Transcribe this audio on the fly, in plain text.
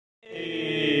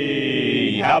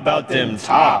Hey, how about them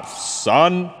tops,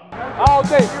 son? All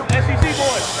day, SEC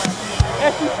boys.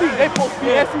 SEC, they supposed to be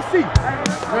SEC.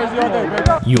 Crazy all day, baby.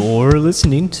 You're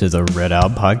listening to the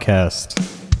RedOUT Podcast.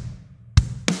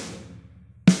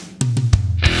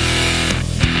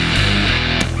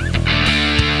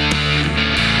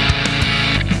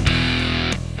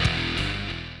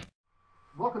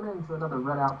 Welcome into another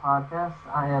RedOUT Podcast.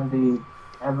 I am the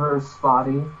ever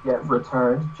spotty yet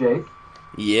returned Jake.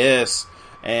 Yes,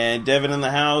 and Devin in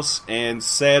the house, and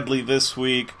sadly this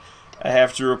week I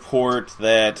have to report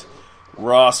that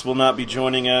Ross will not be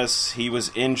joining us. He was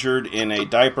injured in a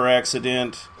diaper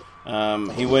accident.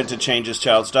 He went to change his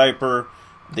child's diaper.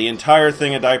 The entire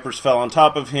thing of diapers fell on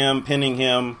top of him, pinning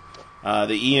him.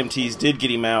 The EMTs did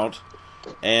get him out.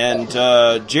 And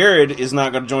Jared is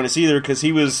not going to join us either because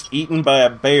he was eaten by a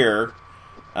bear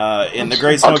in the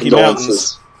Great Smoky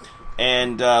Mountains.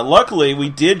 And luckily, we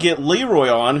did get Leroy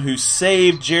on, who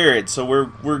saved Jared. So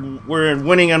we're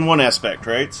winning on one aspect,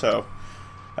 right? So,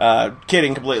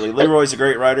 kidding completely. Leroy's a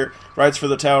great writer. Writes for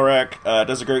the Towel Rack.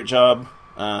 Does a great job.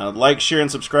 Like, share, and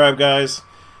subscribe, guys.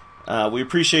 We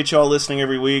appreciate y'all listening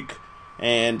every week.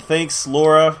 And thanks,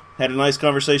 Laura. Had a nice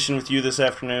conversation with you this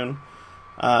afternoon.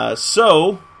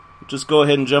 So, just go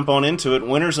ahead and jump on into it.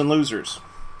 Winners and losers.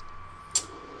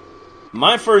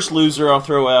 My first loser I'll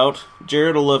throw out,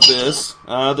 Jared will love this,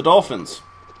 the Dolphins.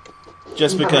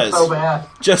 Just because. So bad.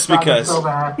 Just because. So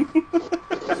bad.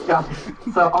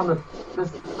 So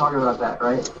just talking about that,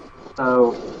 right?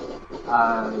 So,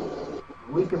 the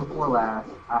weekend before last,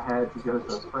 I had to go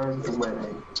to a friend's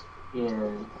wedding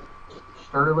in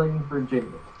Sterling,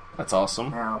 Virginia. That's awesome.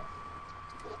 Now,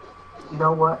 you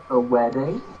know what? The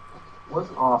wedding was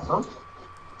awesome,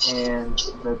 and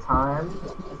the time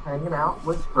hanging out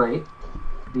was great.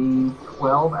 The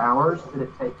 12 hours that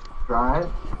it takes to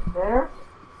drive there,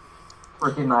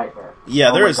 freaking nightmare.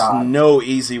 Yeah, there is no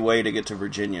easy way to get to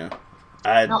Virginia.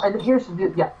 No, and here's the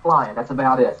deal. Yeah, flying. That's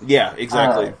about it. Yeah,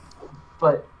 exactly.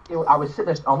 But I was sitting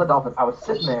there on the Dolphins. I was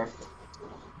sitting there,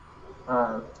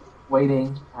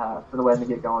 waiting for the wedding to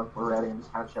get going. We're ready and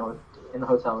just kind of chilling in the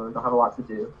hotel room. Don't have a lot to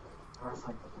do. And I was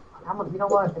like, you know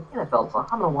what? It's NFL, so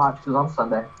I'm going to watch, because on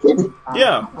Sunday,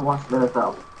 yeah. I'm going to watch the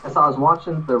NFL. And so I was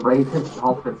watching the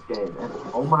Ravens-Dolphins game, and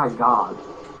oh my God,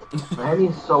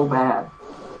 Miami's so bad.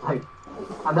 Like,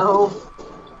 I know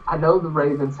the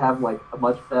Ravens have, like, a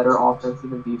much better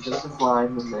offensive and defensive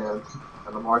line than them,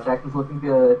 and Lamar Jackson's looking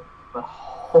good, but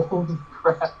holy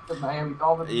crap, the Miami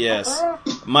Dolphins. Yes.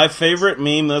 My favorite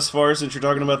meme thus far, since you're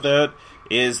talking about that,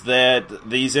 is that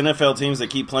these NFL teams that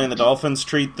keep playing the Dolphins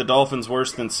treat the Dolphins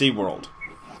worse than SeaWorld.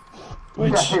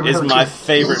 Which is my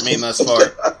favorite meme thus far.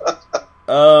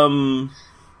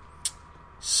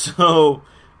 So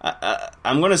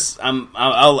I'll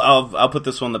put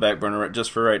this one on the back burner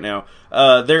just for right now.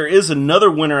 There is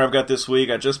another winner I've got this week.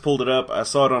 I just pulled it up. I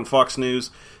saw it on Fox News.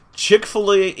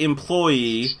 Chick-fil-A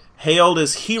employee hailed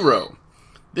as hero.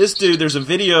 This dude, there's a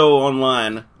video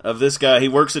online of this guy. He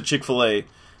works at Chick-fil-A.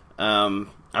 I'm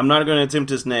not going to attempt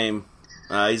his name.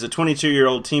 He's a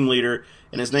 22-year-old team leader,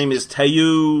 and his name is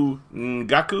Tayu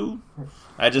Ngaku.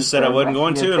 I just said I wasn't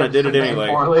going to, and I did it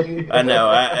anyway. I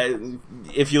know.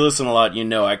 If you listen a lot, you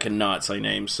know I cannot say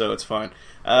names, so it's fine.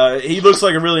 He looks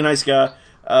like a really nice guy.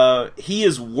 He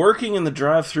is working in the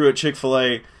drive-thru at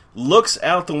Chick-fil-A, looks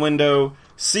out the window,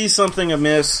 sees something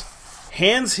amiss,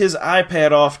 hands his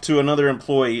iPad off to another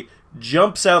employee,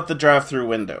 jumps out the drive-thru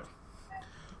window,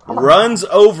 runs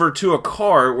over to a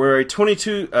car where a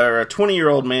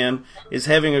 20-year-old man is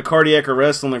having a cardiac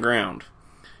arrest on the ground.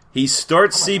 He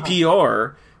starts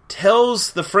CPR,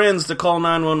 tells the friends to call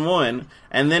 911,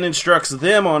 and then instructs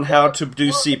them on how to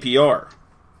do CPR.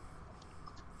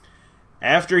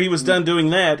 After he was done doing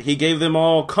that, he gave them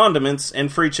all condiments and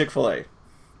free Chick-fil-A.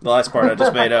 The last part I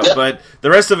just made up, but the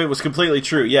rest of it was completely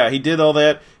true. Yeah, he did all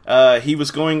that.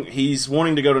 He's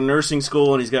wanting to go to nursing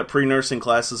school, and he's got pre-nursing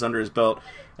classes under his belt.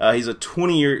 He's a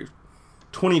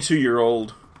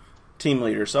 22-year-old team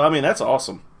leader. So, I mean, that's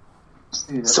awesome.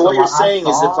 So what you're saying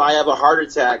is if I have a heart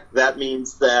attack, that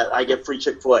means that I get free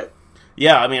Chick-fil-A.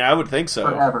 Yeah, I mean, I would think so.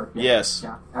 Forever. Yeah. Yes.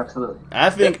 Yeah, absolutely. I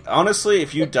think, honestly,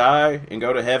 if you die and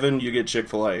go to heaven, you get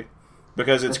Chick-fil-A.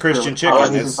 Because it's Christian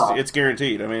chicken. It's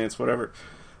guaranteed. I mean, it's whatever.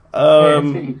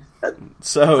 Guaranteed.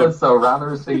 So round the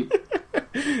receipt.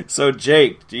 So,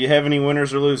 Jake, do you have any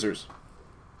winners or losers?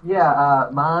 Yeah,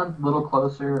 mine's a little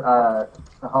closer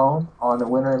to home on the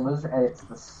winner and loser, and it's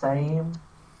the same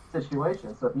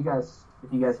situation. So if you guys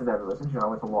have ever listened, I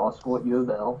went to law school at U of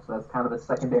L, so that's kind of a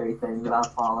secondary thing that I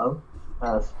follow,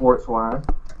 sports-wise.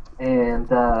 And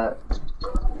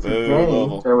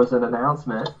today there was an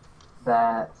announcement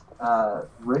that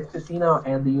Rick Pitino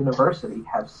and the university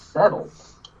have settled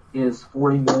his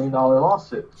 $40 million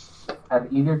lawsuit.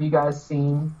 Have either of you guys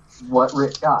seen what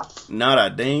Rick got? Not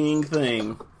a dang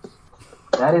thing.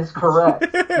 That is correct.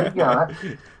 He got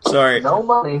no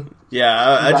money.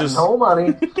 Yeah, I got just no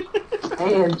money,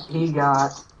 and he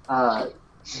got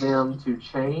them to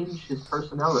change his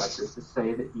personnel records to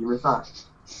say that he resigned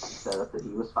instead of that he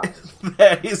was fired.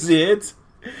 That is it.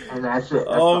 And that's it. That's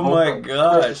oh my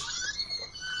gosh.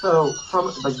 So,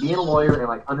 from being a lawyer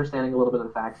and understanding a little bit of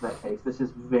the facts of that case, this is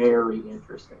very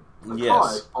interesting.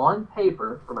 Because on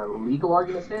paper, from a legal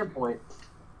argument standpoint,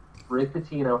 Rick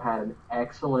Pitino had an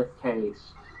excellent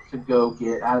case to go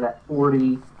get out of that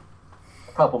 40,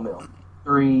 a couple mil,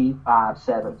 3, 5,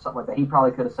 7, something like that. He probably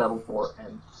could have settled for it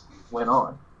and went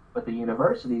on. But the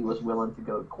university was willing to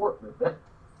go to court with it.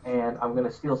 And I'm going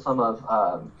to steal some of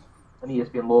an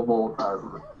ESPN Louisville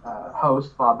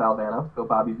host, Bob Valvano. Go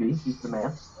Bobby V. He's the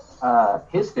man.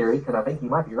 His theory, because I think he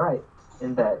might be right,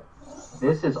 in that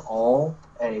this is all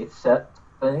a set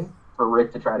thing for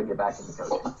Rick to try to get back into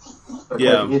coaching.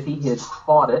 Because if he had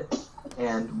fought it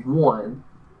and won,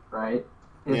 right,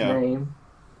 his name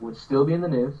would still be in the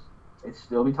news. They'd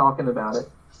still be talking about it.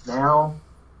 Now,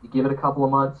 you give it a couple of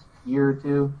months, year or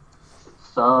two,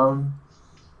 some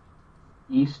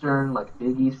Eastern,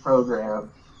 Big East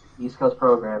program, East Coast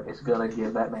program is going to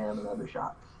give that man another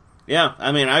shot. Yeah,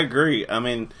 I mean, I agree. I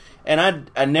mean, and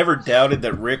I never doubted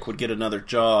that Rick would get another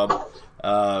job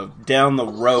down the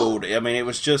road. I mean, it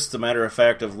was just a matter of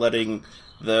fact of letting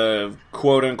the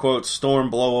quote-unquote storm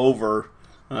blow over,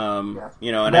 and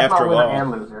after a while...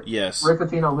 And loser. Yes. Rick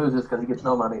Pitino loses because he gets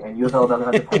no money, and UFL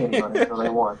doesn't have to pay any money, so they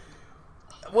won.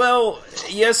 Well,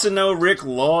 yes and no. Rick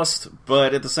lost,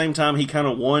 but at the same time, he kind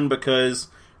of won because...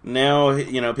 Now,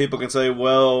 people can say,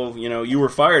 well, you were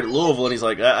fired at Louisville, and he's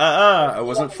like, I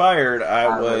wasn't fired,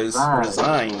 I was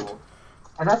resigned.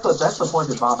 And that's the point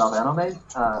that Bob Valvano made,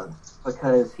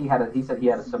 because he said he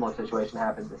had a similar situation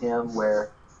happen to him where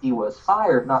he was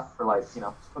fired, not for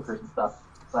hookers and stuff,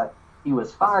 but he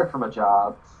was fired from a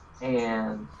job,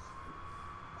 and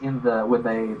when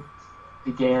they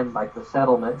began the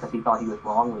settlement, because he thought he was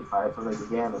wrongly fired, so they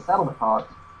began the settlement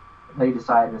talks. They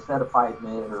decided instead of fighting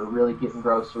it or really getting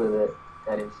gross with it,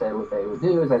 that instead what they would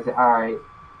do is they'd say, all right,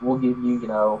 we'll give you,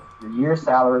 your year's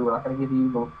salary. We're not going to give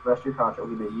you the rest of your contract.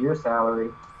 We'll give you a year's salary,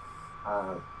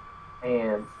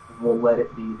 and we'll let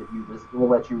it be that we'll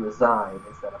let you resign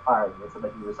instead of firing you. So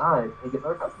that you resign and you get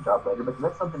another coaching job later, because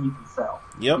that's something you can sell.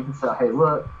 Yep. You can sell, hey,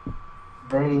 look,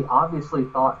 they obviously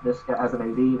thought this guy, as an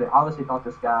AD, they obviously thought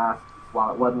this guy,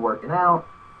 while it wasn't working out,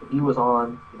 that he was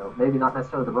on, maybe not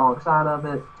necessarily the wrong side of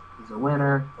it. He's a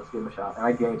winner. Let's give him a shot. And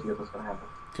I guarantee you that's what's going to happen.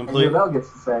 Completely. And UFL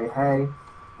gets to say, hey,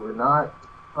 we're not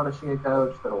punishing a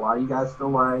coach that a lot of you guys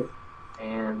still like,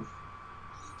 and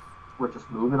we're just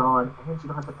moving on, and you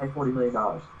don't have to pay $40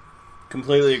 million.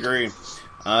 Completely agree.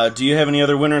 Do you have any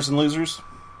other winners and losers?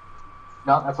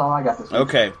 No, that's all I got this week.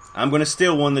 Okay. I'm going to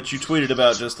steal one that you tweeted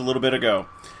about just a little bit ago.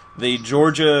 The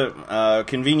Georgia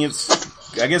convenience,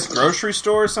 I guess, grocery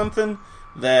store or something,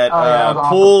 that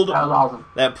pulled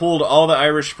all the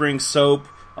Irish Spring soap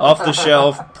off the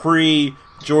shelf pre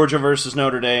Georgia versus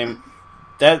Notre Dame.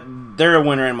 They're a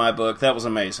winner in my book. That was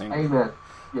amazing. Amen.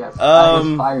 Yes, I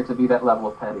aspire to be that level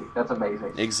of petty. That's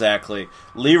amazing. Exactly.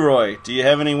 Leroy, do you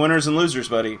have any winners and losers,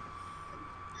 buddy?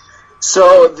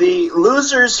 So the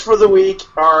losers for the week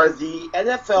are the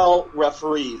NFL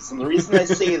referees, and the reason I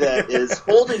say that is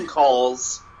holding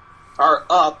calls are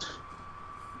up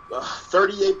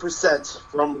 38%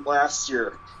 from last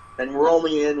year, and we're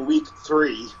only in week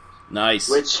 3. Nice.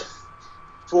 Which,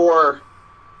 for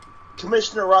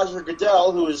Commissioner Roger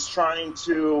Goodell, who is trying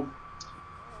to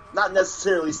not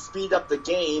necessarily speed up the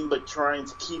game, but trying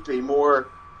to keep a more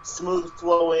smooth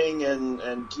flowing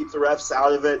and keep the refs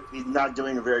out of it, he's not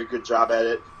doing a very good job at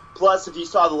it. Plus, if you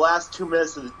saw the last 2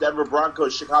 minutes of the Denver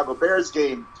Broncos-Chicago Bears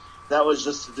game, that was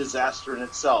just a disaster in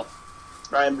itself.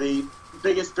 I'm the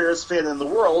biggest Bears fan in the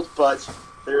world, but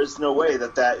there is no way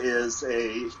that is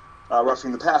a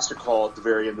roughing the passer call at the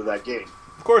very end of that game.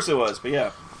 Of course it was, but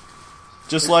yeah.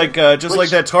 Just like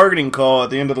that targeting call at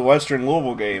the end of the Western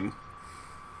Louisville game.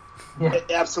 Yeah.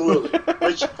 Absolutely.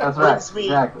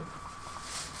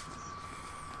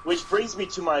 Which brings me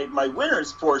to my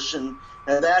winners portion,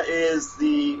 and that is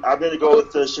I'm going to go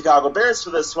with the Chicago Bears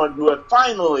for this one, who have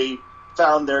finally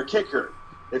found their kicker.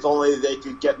 If only they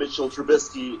could get Mitchell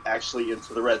Trubisky actually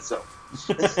into the red zone.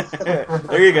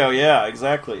 There you go. Yeah,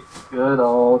 exactly. Good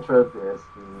old Trubisky.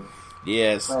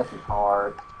 Yes. Bless his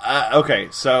heart. Okay,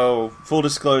 so full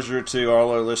disclosure to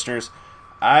all our listeners,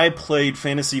 I played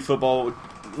fantasy football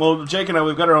well, Jake and I,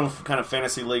 we've got our own kind of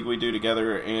fantasy league we do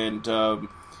together, and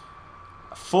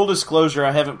full disclosure,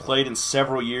 I haven't played in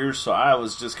several years, so I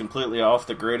was just completely off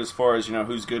the grid as far as,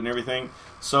 who's good and everything.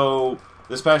 So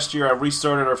this past year, I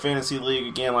restarted our fantasy league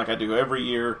again like I do every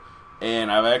year,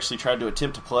 and I've actually tried to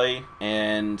attempt to play,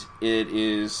 and it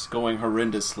is going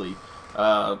horrendously.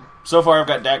 So far, I've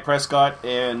got Dak Prescott,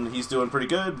 and he's doing pretty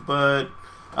good, but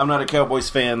I'm not a Cowboys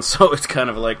fan, so it's kind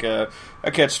of like a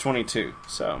catch-22.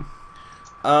 So,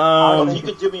 if you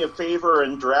could do me a favor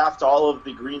and draft all of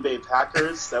the Green Bay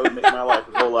Packers, that would make my life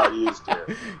a whole lot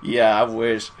easier. Yeah, I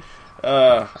wish.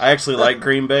 I actually like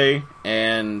Green Bay,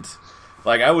 and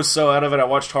I was so out of it. I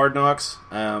watched Hard Knocks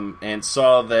and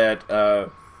saw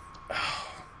that.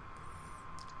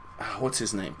 What's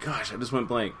his name? Gosh, I just went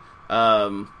blank.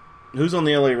 Who's on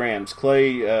the LA Rams?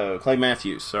 Clay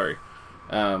Matthews. Sorry.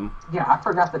 Yeah, I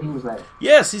forgot that he was there.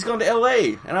 Yes, he's gone to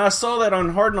LA, and I saw that on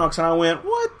Hard Knocks, and I went,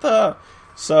 "What the?"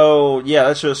 So yeah,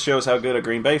 that just shows how good a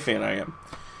Green Bay fan I am.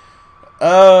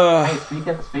 Hey,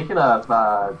 speaking of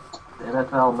the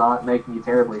NFL not making you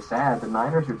terribly sad, the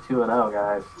Niners are 2-0,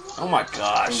 guys. Oh my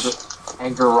gosh!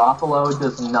 And Garoppolo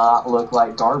does not look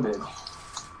like garbage.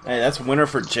 Hey, that's winner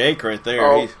for Jake right there.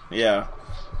 Oh.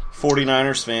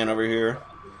 49ers fan over here.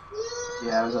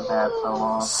 Yeah, it was a bad so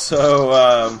long.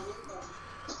 So,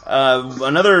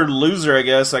 another loser, I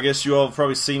guess. I guess you all have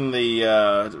probably seen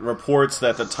the reports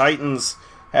that the Titans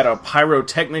had a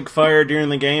pyrotechnic fire during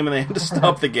the game and they had to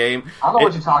stop the game. I don't know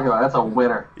what you're talking about. That's a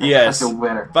winner. Yes. That's a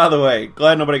winner. By the way,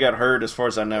 glad nobody got hurt as far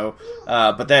as I know.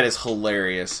 But that is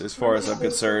hilarious as far as I'm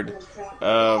concerned.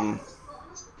 Yeah,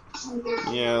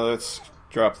 let's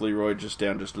drop Leroy just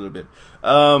down just a little bit.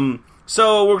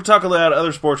 So we're going to talk about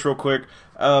other sports real quick.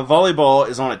 Volleyball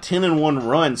is on a 10-1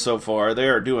 run so far. They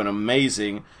are doing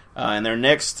amazing. And their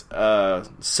next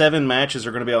 7 matches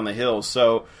are going to be on the Hills.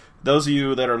 So those of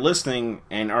you that are listening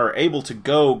and are able to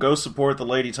go support the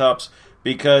Lady Tops,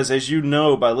 because as you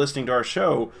know by listening to our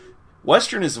show,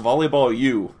 Western is Volleyball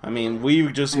U. I mean, we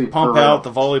just pump out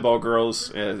the volleyball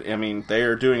girls. I mean, they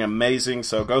are doing amazing,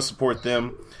 so go support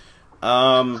them.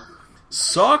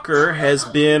 Soccer has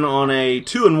been on a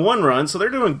 2-1 run, so they're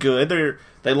doing good.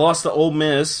 They lost to Ole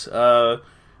Miss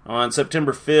on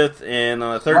September 5th and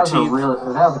 13th.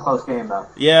 That was a close game, though.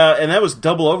 Yeah, and that was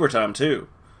double overtime, too.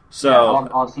 So yeah,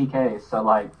 on TK,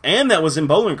 so and that was in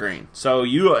Bowling Green. So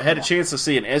you had a chance to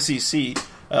see an SEC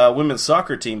women's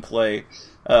soccer team play.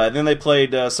 Then they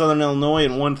played Southern Illinois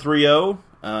and won 3-0,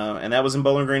 and that was in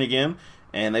Bowling Green again.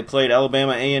 And they played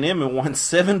Alabama A&M and won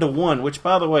 7-1, which,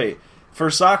 by the way, for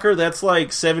soccer, that's like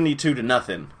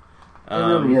 72-0. It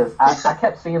really is. I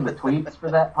kept seeing the tweets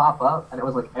for that pop up, and it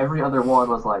was like every other one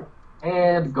was like,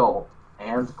 and goal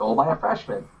by a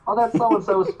freshman. Oh, that's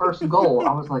so-and-so's first goal.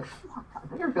 I was like, fuck,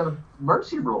 they're going to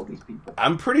mercy rule these people.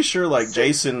 I'm pretty sure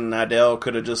Jason Nidell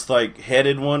could have just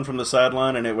headed one from the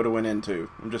sideline and it would have went into.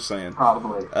 I'm just saying.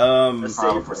 Probably. A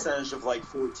save percentage of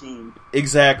 14.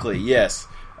 Exactly, yes.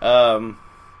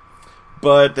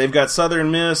 But they've got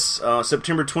Southern Miss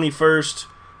September 21st,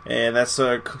 and that's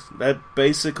that's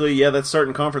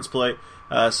starting conference play.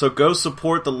 So go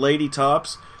support the Lady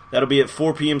Tops. That'll be at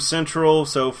 4 p.m. Central,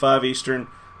 so 5 Eastern,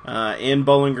 in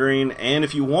Bowling Green. And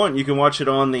if you want, you can watch it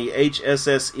on the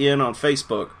HSSN on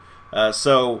Facebook.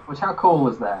 Which, how cool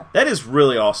was that? That is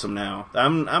really awesome. Now,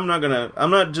 I'm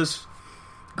not just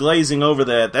glazing over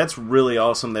that. That's really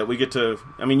awesome that we get to.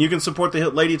 I mean, you can support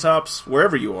the Lady Tops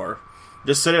wherever you are.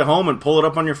 Just sit at home and pull it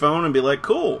up on your phone and be like,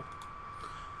 cool.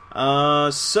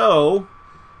 So,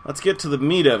 let's get to the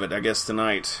meat of it, I guess,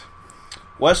 tonight.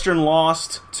 Western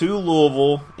lost to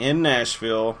Louisville in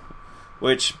Nashville,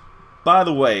 which, by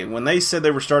the way, when they said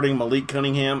they were starting Malik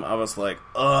Cunningham, I was like,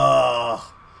 ugh.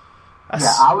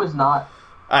 I was not.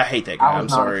 I hate that guy. I'm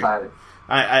sorry. Excited.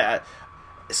 I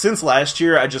since last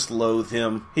year, I just loathe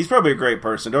him. He's probably a great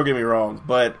person, don't get me wrong,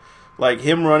 but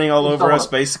him running all over us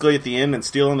basically at the end and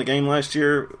stealing the game last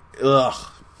year,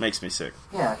 makes me sick.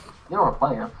 Yeah, you don't want to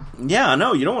play him. Yeah, I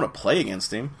know. You don't want to play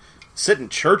against him. Sit in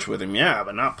church with him, yeah,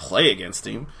 but not play against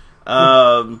him.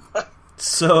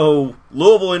 So,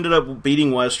 Louisville ended up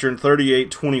beating Western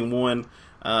 38-21.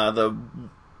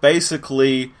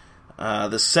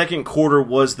 The second quarter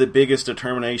was the biggest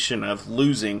determination of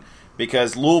losing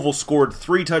because Louisville scored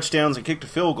 3 touchdowns and kicked a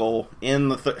field goal in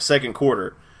the second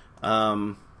quarter.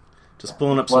 Just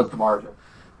pulling up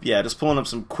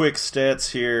some quick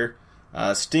stats here.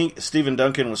 Stephen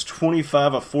Duncan was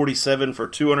 25 of 47 for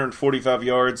 245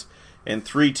 yards and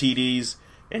 3 TDs,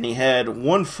 and he had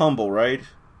 1 fumble, right?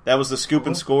 That was the scoop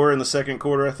and score in the second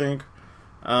quarter, I think.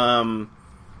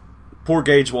 Poor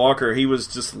Gage Walker, he was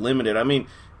just limited. I mean,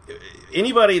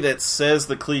 anybody that says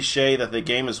the cliche that the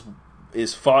game is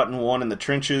is fought and won in the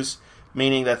trenches,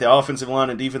 meaning that the offensive line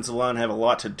and defensive line have a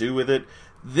lot to do with it.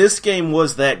 This game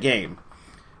was that game.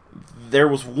 There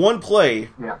was one play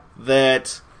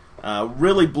that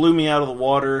really blew me out of the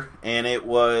water, and it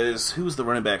was, who was the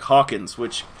running back? Hawkins,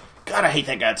 which, God, I hate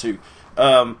that guy too.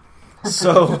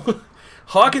 So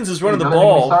Hawkins is running the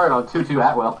ball. Started on Tutu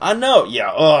Atwell. I know,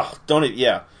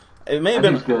 yeah. It may have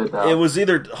been. Good, it was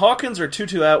either Hawkins or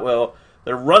Tutu Atwell.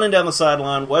 They're running down the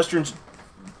sideline. Western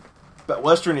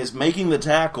is making the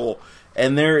tackle,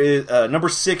 and there is number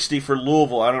 60 for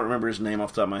Louisville. I don't remember his name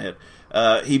off the top of my head.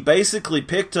 He basically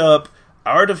picked up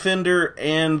our defender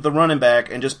and the running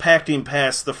back and just packed him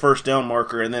past the first down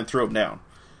marker and then threw him down.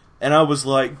 And I was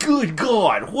like, good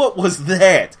God, what was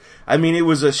that? I mean, it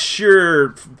was a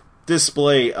sure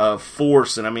display of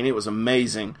force, and I mean, it was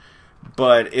amazing.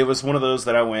 But it was one of those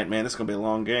that I went, man, this is going to be a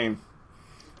long game.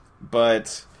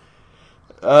 But,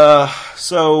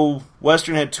 so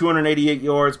Western had 288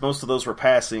 yards. Most of those were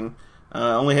passing.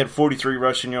 Only had 43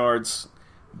 rushing yards.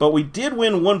 But we did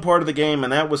win one part of the game,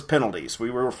 and that was penalties. We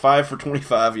were 5 for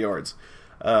 25 yards.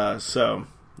 So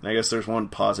I guess there's one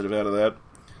positive out of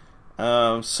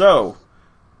that. So,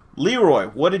 Leroy,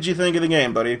 what did you think of the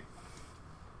game, buddy?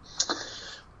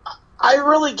 I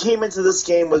really came into this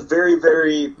game with very,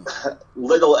 very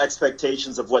little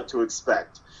expectations of what to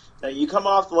expect. Now, you come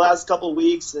off the last couple of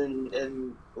weeks,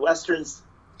 and Western,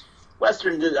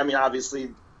 I mean, obviously,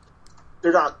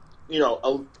 they're not,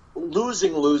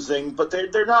 losing, but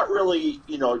they're not really,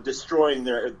 destroying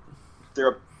their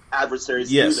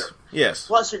adversaries either. Yes.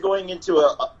 Plus, you're going into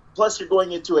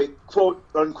a quote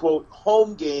unquote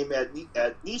home game at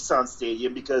Nissan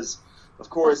Stadium because, of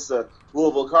course, the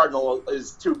Louisville Cardinal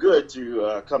is too good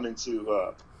to come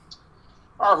into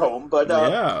our home. But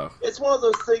it's one of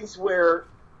those things where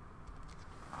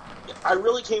I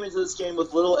really came into this game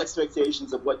with little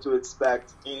expectations of what to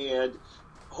expect and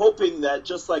hoping that,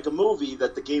 just like a movie,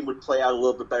 that the game would play out a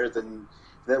little bit better than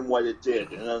what it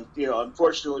did. And,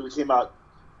 unfortunately, we came out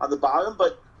on the bottom.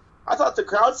 But I thought the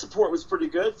crowd support was pretty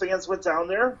good. Fans went down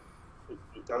there.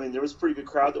 I mean, there was a pretty good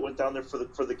crowd that went down there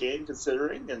for the game,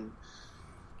 considering. And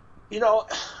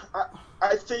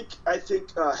I think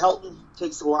Helton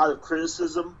takes a lot of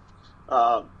criticism,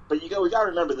 but we got to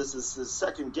remember this is his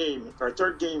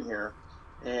third game here,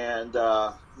 and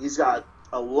he's got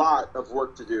a lot of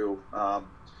work to do,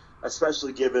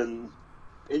 especially given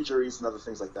injuries and other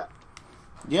things like that.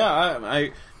 Yeah,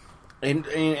 and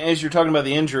as you're talking about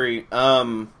the injury,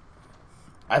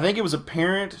 I think it was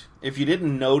apparent, if you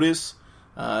didn't notice,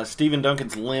 Stephen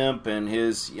Duncan's limp and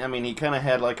he kind of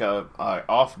had like a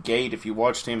off gait if you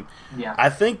watched him. Yeah. I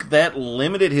think that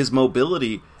limited his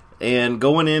mobility, and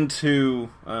going into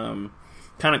kind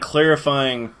of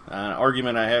clarifying an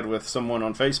argument I had with someone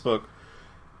on Facebook,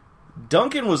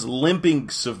 Duncan was limping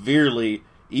severely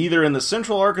either in the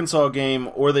Central Arkansas game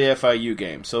or the FIU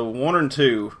game. So 1 and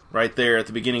 2 right there at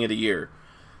the beginning of the year.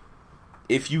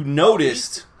 If you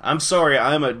noticed, I'm sorry,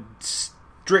 I'm a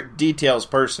strict details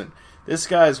person. This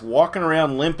guy's walking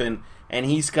around limping, and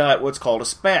he's got what's called a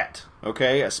spat.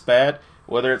 Okay, a spat,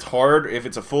 whether it's hard, if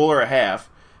it's a full or a half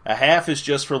is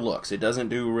just for looks. It doesn't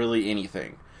do really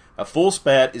anything. A full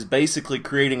spat is basically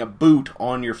creating a boot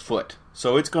on your foot.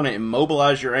 So it's going to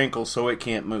immobilize your ankle so it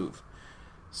can't move.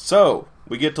 So,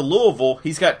 we get to Louisville,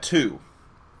 he's got 2.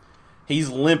 He's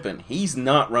limping. He's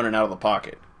not running out of the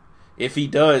pocket. If he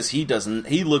does, he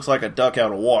looks like a duck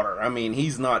out of water. I mean,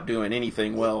 he's not doing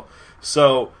anything well.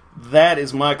 So, that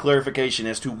is my clarification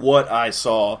as to what I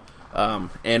saw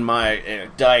and my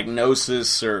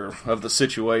diagnosis of the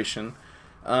situation.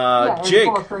 Jake, it's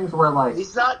one of those things where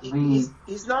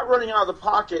he's not running out of the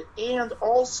pocket, and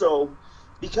also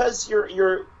because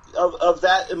you're of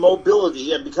that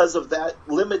immobility and because of that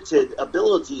limited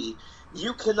ability,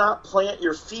 you cannot plant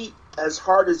your feet as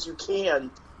hard as you can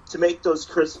to make those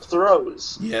crisp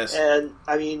throws. Yes, and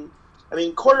I mean,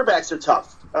 quarterbacks are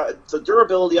tough. The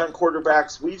durability on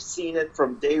quarterbacks, we've seen it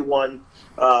from day one.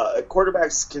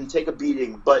 Quarterbacks can take a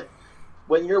beating, but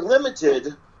when you're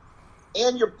limited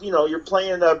and you're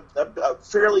playing a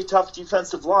fairly tough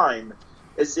defensive line,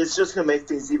 it's just going to make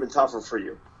things even tougher for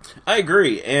you. I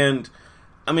agree, and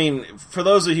I mean, for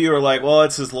those of you who are like, well,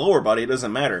 it's his lower body, it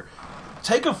doesn't matter.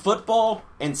 Take a football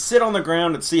and sit on the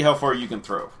ground and see how far you can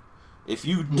throw. If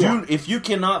you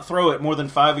cannot throw it more than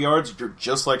 5 yards, you're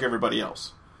just like everybody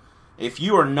else. If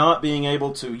you are not being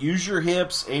able to use your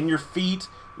hips and your feet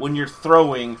when you're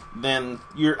throwing, then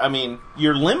you're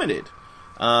limited.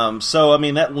 So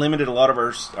that limited a lot of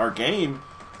our game.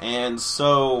 And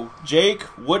so, Jake,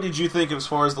 what did you think as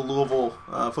far as the Louisville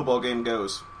football game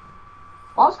goes?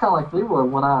 Well, I was kind of like Leroy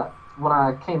when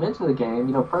I came into the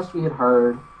game. First we had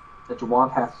heard that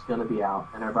Jawan Pass is going to be out,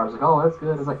 and everybody was like, "Oh, that's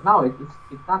good." It's like, no,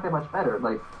 it's not that much better.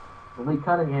 Like, Lee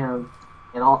Cunningham,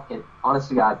 and honest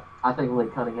to God, I think Lee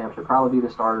Cunningham should probably be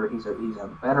the starter. He's a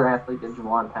better athlete than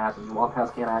Jawan Pass, and Jawan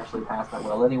Pass can't actually pass that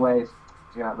well anyways, so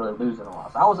you're not really losing a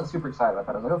lot. So I wasn't super excited about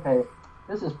that. I was like, okay,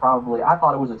 this is probably, I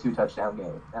thought it was a 2-touchdown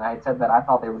game, and I had said that I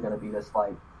thought they were going to be this,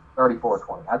 like,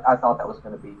 34-20. I thought that was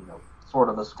going to be, sort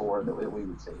of the score that we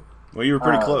would see. Well, you were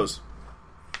pretty close.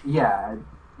 Yeah,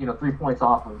 3 points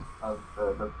off of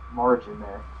the margin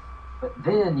there. But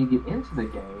then you get into the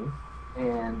game,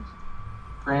 and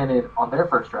granted, on their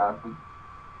first drive, we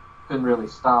couldn't really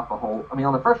stop a whole... I mean,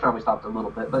 on the first drive, we stopped a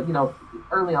little bit, but,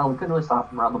 early on, we couldn't really stop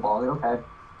them around the ball. Like, okay,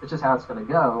 it's just how it's going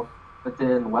to go. But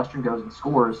then Western goes and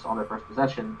scores on their first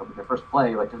possession, their first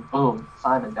play, like, just boom,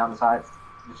 Simon down the side,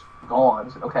 just gone.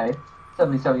 It's like, okay,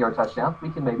 77-yard touchdown,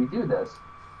 we can maybe do this.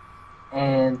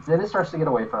 And then it starts to get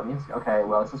away from you. It's, okay,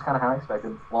 well, this is kind of how I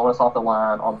expected. Blowing us off the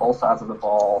line on both sides of the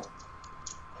ball.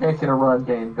 Can't get a run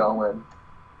game going.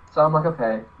 So I'm like,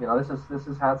 okay, this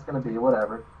is how it's going to be,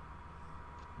 whatever.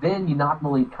 Then you knock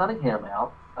Malik Cunningham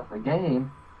out of the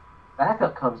game.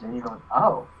 Backup comes in. You're going,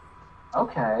 oh,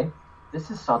 okay,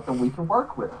 this is something we can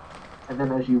work with. And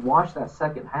then as you watch that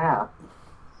second half,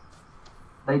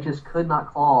 they just could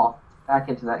not claw back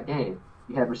into that game.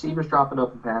 You had receivers dropping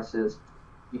open passes.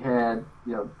 You had,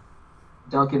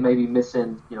 Duncan maybe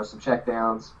missing, some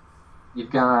checkdowns.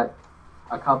 You've got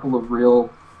a couple of real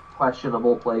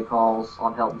questionable play calls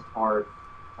on Helton's part.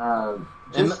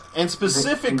 And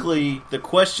specifically, the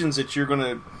questions that you're going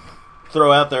to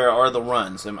throw out there are the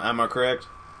runs. Am I correct?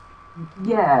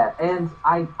 Yeah, and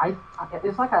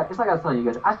it's like I was telling you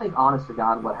guys. I think, honest to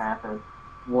God, what happened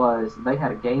was they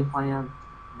had a game plan.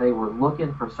 They were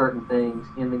looking for certain things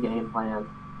in the game plan.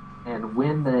 And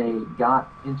when they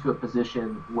got into a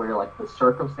position where, like, the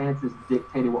circumstances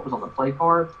dictated what was on the play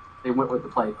card, they went with the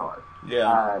play card.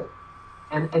 Yeah.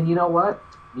 And you know what?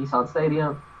 Nissan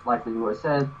Stadium, like Leroy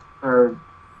said, third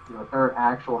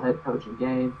actual head coaching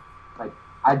game. Like,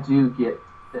 I do get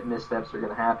that missteps are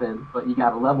going to happen, but you got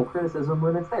to level criticism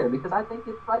when it's there, because I think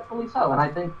it's rightfully so. And I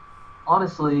think,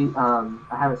 honestly, I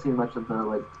haven't seen much of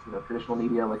the, traditional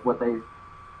media, like, what they...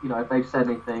 if they've said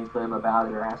anything to him about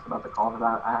it or asked about the calls,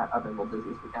 I've been a little busy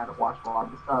this week. I haven't watched a lot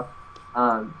of the stuff.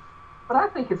 But I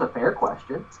think it's a fair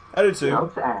question. I do too.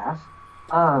 To ask.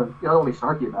 I don't want to be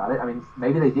snarky about it. I mean,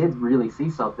 maybe they did really see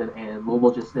something and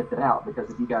Louisville just sniffed it out, because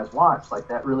if you guys watch, like,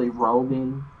 that really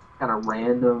roaming, kind of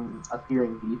random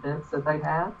appearing defense that they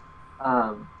had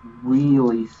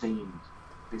really seemed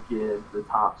to give the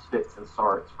top fits and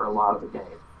starts for a lot of the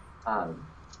game.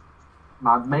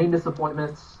 My main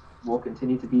disappointments will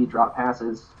continue to be drop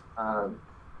passes.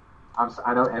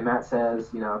 I know, and Matt says,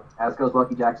 as goes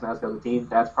Lucky Jackson, as goes the team.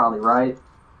 That's probably right.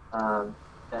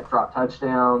 That drop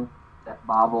touchdown, that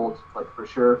bobbled, like, for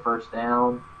sure, first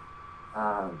down.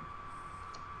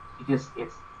 You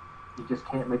just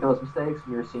can't make those mistakes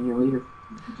when you're a senior leader.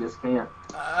 You just can't.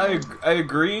 I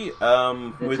agree.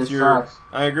 Sucks.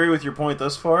 I agree with your point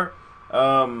thus far.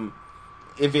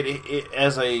 If it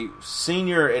as a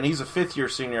senior, and he's a fifth-year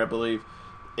senior, I believe.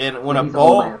 And when he's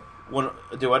a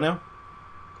do I know?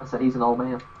 I said he's an old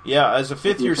man. Yeah, as a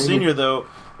fifth-year senior, though,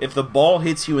 if the ball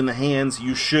hits you in the hands,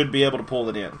 you should be able to pull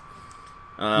it in.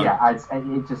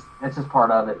 It's just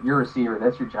part of it. You're a receiver.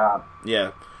 That's your job.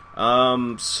 Yeah.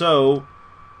 So,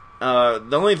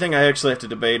 the only thing I actually have to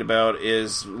debate about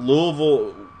is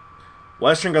Louisville.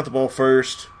 Western got the ball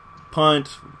first,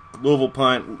 punt, Louisville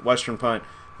punt, Western punt.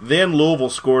 Then Louisville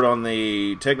scored on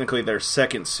technically their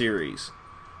second series.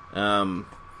 And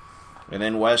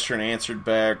then Western answered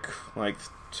back like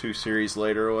 2 series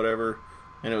later or whatever,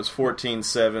 and it was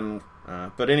 14-7.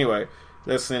 But anyway,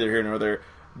 that's neither here nor there.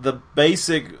 The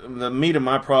meat of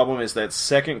my problem is that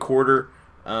second quarter.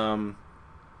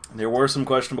 There were some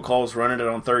questionable calls running it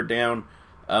on third down.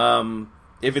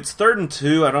 If it's 3rd and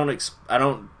 2,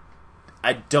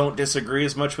 I don't disagree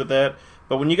as much with that.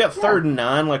 But when you got 3rd and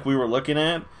 9, like we were looking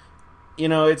at,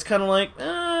 it's kind of like,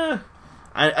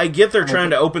 I get they're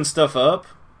trying to open stuff up,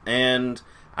 and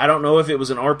I don't know if it was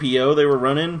an RPO they were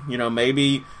running.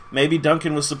 Maybe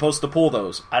Duncan was supposed to pull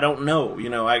those. I don't know.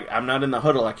 I'm not in the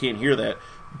huddle. I can't hear that.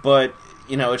 But,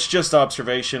 it's just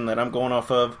observation that I'm going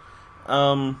off of.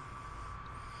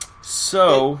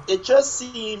 So it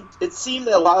seemed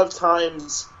that a lot of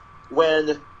times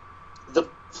when the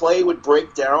play would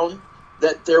break down,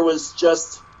 that there was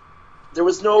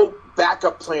no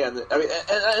backup plan. I mean,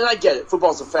 and I get it,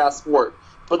 football's a fast sport,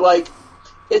 but like,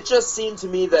 it just seemed to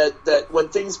me that when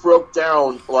things broke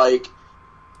down, like,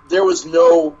 there was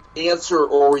no answer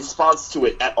or response to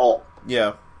it at all.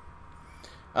 Yeah.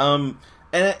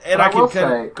 And I can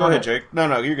kind of... Go ahead, Jake.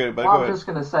 No, you're good, but well, go ahead. I'm just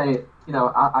going to say,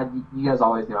 you guys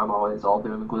always do. I'm always all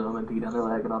doom and gloom and beat on their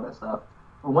leg and all that stuff.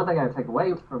 But one thing I take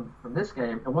away from this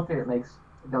game, and one thing that makes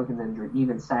Duncan's injury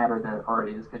even sadder than it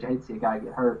already is, because you hate to see a guy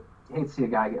get hurt. You hate to see a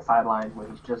guy get sidelined when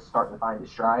he's just starting to find his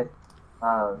stride.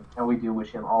 And we do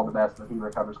wish him all the best, and that he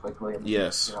recovers quickly and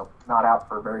not out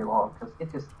for very long, because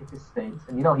it just stinks.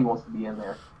 And he wants to be in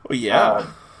there. Well, yeah.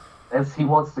 As he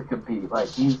wants to compete,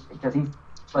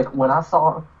 when I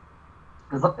saw,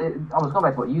 because I was going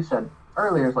back to what you said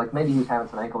earlier, is like maybe he was having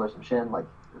some ankle or some shin,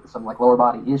 some lower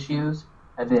body issues.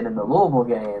 And then in the Louisville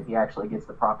game, he actually gets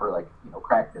the proper,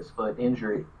 cracked his foot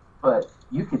injury. But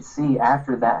you could see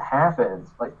after that happens,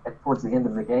 towards the end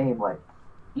of the game,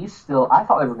 he's still, I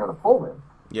thought they were going to pull him.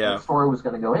 Yeah. The story was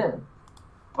going to go in.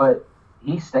 But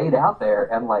he stayed out there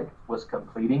and, was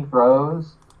completing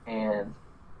throws and,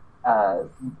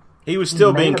 he was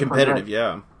still being competitive,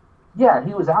 yeah. Yeah,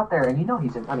 he was out there, and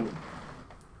he's in,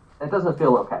 that doesn't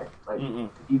feel okay. If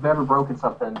you've ever broken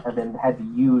something and then had to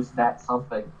use that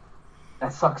something,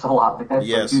 that sucks a lot. That's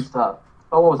huge stuff.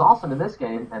 But what was awesome in this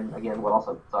game, and again, what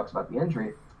also sucks about the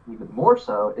injury, even more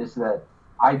so, is that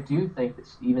I do think that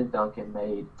Steven Duncan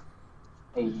made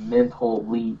a mental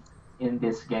leap in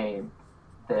this game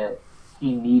that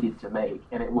he needed to make,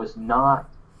 and it was not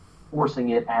forcing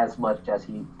it as much as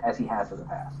he has in the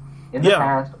past. In the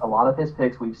past, a lot of his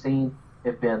picks we've seen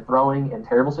have been throwing in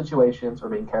terrible situations or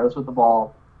being careless with the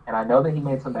ball, and I know that he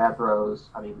made some bad throws.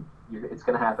 It's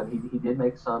going to happen. He did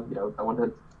make some, throwing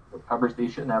to covers that he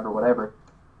shouldn't have or whatever,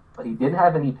 but he didn't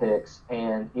have any picks,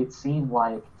 and it seemed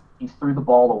like he threw the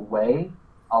ball away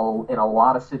in a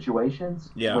lot of situations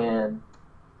when,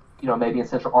 maybe in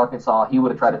Central Arkansas, he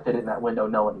would have tried to fit it in that window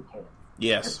knowing he can't.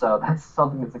 Yes. And so that's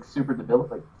something that's super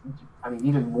debilitating.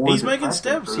 Even more. He's making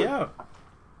steps, yeah.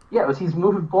 Yeah, but he's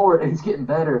moving forward and he's getting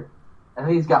better. And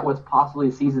then he's got what's possibly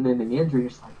a season-ending injury. You're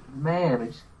just like,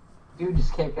 man, dude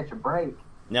just can't catch a break.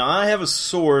 Now, I have a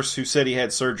source who said he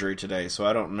had surgery today, so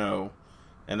I don't know.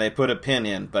 And they put a pin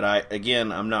in, but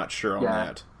I'm not sure on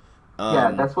that.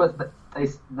 That's what they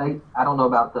I don't know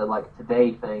about the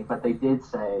today thing, but they did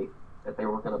say that they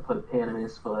were going to put a pin in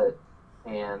his foot,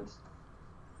 and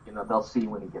they'll see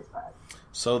when he gets back.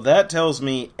 So that tells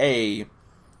me,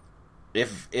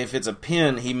 if it's a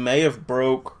pin, he may have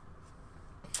broke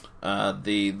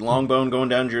the long bone going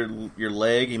down your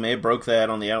leg. He may have broke that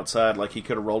on the outside, he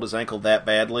could have rolled his ankle that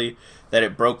badly that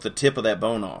it broke the tip of that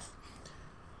bone off.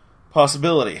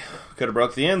 Possibility. Could have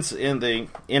broke the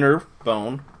inner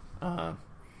bone,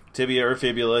 tibia or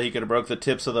fibula. He could have broke the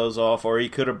tips of those off, or he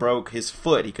could have broke his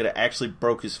foot. He could have actually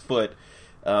broke his foot,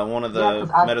 one of the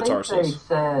metatarsals. I think they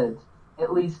said,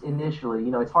 at least initially,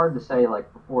 it's hard to say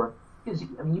before, because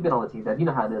you've been on the team, Dad. You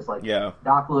know how it is.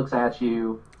 Doc looks at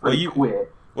you pretty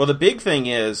quick. Well, the big thing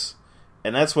is,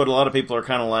 and that's what a lot of people are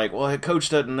kind of like, well, coach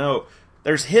doesn't know.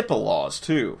 There's HIPAA laws,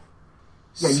 too.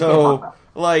 Yeah, you can't talk about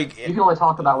it. You you can only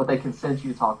talk about what they consent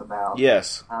you to talk about.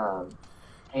 Yes.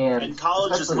 And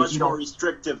college is much more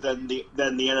restrictive than the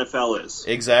NFL is.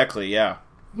 Exactly, yeah.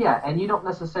 Yeah, and you don't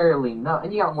necessarily know.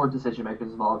 And you got more decision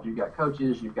makers involved. You've got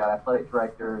coaches, you've got athletic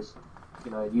directors,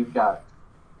 you've got.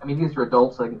 These are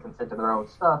adults, so they can consent to their own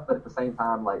stuff, but at the same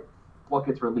time, what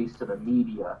gets released to the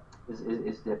media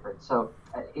is different. So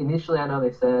initially, I know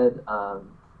they said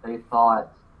they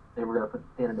thought they were going to put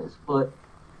the pin in his foot,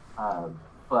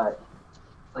 but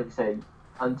like you say,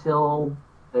 until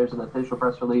there's an official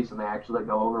press release and they actually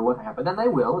go over what happened, and they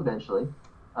will eventually,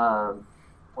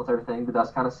 once the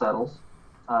dust kind of settles,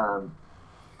 and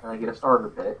they get a starter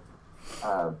pick,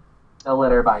 they'll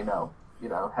let everybody know,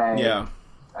 hey,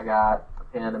 I got a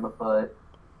pin in my foot,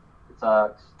 it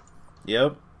sucks.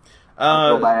 Yep. I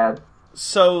feel bad.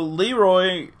 So,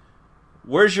 Leroy,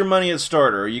 where's your money at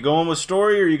starter? Are you going with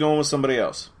Story or are you going with somebody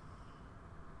else?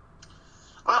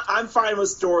 I'm fine with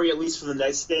Story, at least for the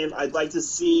next game. I'd like to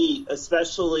see,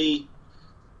 especially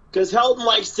because Helton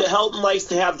likes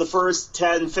to have the first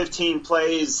 10, 15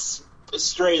 plays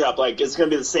straight up. It's going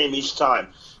to be the same each time.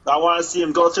 I want to see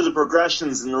him go through the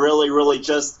progressions and really, really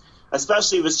just,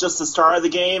 especially if it's just the start of the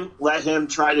game, let him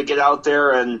try to get out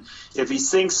there, and if he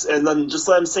sinks, and then just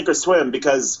let him sink or swim,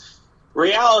 because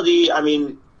reality,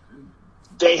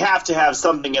 they have to have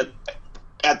something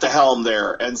at the helm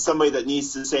there, and somebody that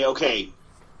needs to say, okay,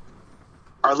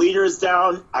 our leader is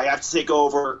down, I have to take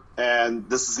over, and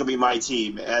this is going to be my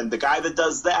team. And the guy that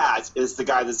does that is the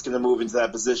guy that's going to move into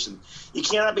that position. You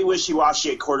cannot be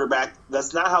wishy-washy at quarterback.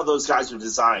 That's not how those guys are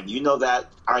designed. You know that.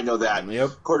 I know that. Yep.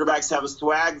 Quarterbacks have a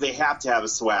swag. They have to have a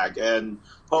swag. And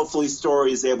hopefully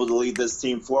Story is able to lead this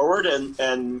team forward,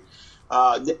 and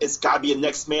it's got to be a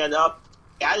next man up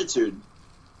attitude.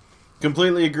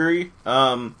 Completely agree.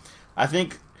 I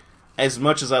think as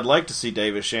much as I'd like to see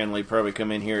Davis Shanley probably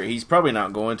come in here, he's probably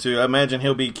not going to. I imagine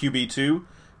he'll be QB2,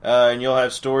 and you'll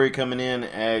have Story coming in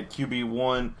at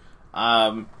QB1.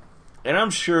 And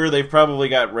I'm sure they've probably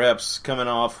got reps coming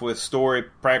off with Story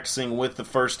practicing with the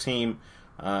first team.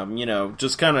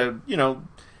 Just kind of,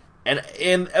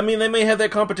 and I mean, they may have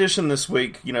that competition this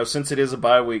week, since it is a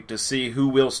bye week, to see who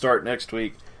will start next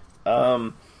week.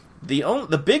 The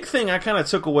big thing I kind of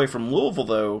took away from Louisville,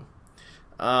 though,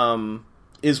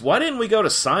 is why didn't we go to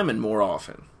Simon more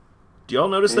often? Do y'all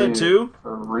notice that too?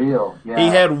 For real, yeah. He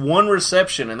had one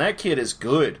reception, and that kid is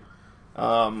good.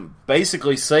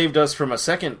 Basically saved us from a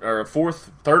third or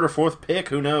fourth pick,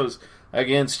 who knows,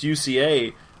 against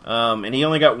UCA, and he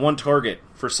only got one target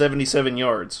for 77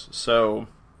 yards. So,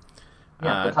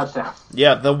 yeah, the touchdown.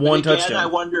 Yeah, the one again, touchdown. I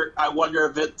wonder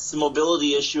if it's a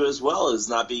mobility issue as well, as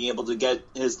not being able to get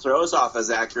his throws off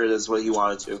as accurate as what he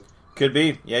wanted to. Could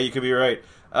be. Yeah, you could be right.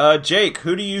 Jake,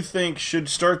 who do you think should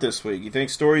start this week? You think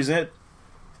Story's it?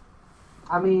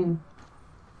 I mean,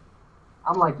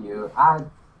 I'm like you.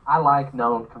 I like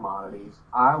known commodities.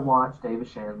 I watch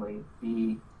Davis Shanley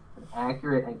be an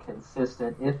accurate and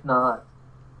consistent, if not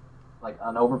like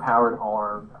an overpowered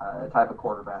arm type of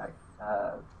quarterback.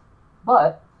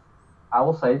 But I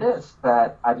will say this,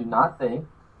 that I do not think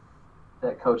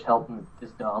that Coach Helton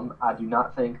is dumb. I do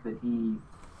not think that he,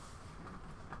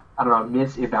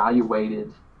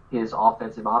 misevaluated his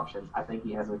offensive options. I think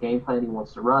he has a game plan he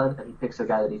wants to run, and he picks a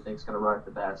guy that he thinks is going to run it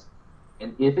the best.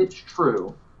 And if it's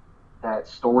true that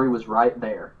Story was right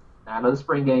there, now I know the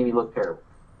spring game he looked terrible,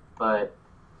 but,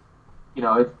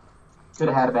 it could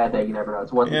have had a bad day. You never know.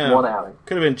 It's one outing.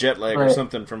 Could have been jet lag or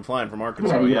something from flying from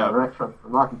Arkansas. Yeah, right, from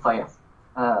Arkansas.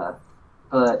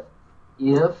 But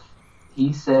if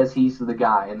he says he's the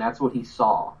guy, and that's what he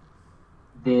saw,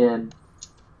 then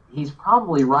he's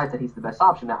probably right that he's the best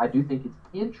option. Now, I do think it's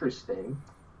interesting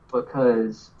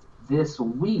because this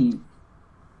week,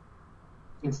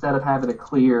 instead of having a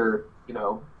clear,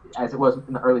 as it was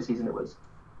in the early season, it was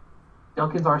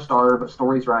Duncan's our starter, but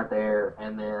Story's right there,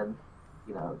 and then,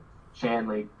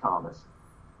 Shanley, Thomas.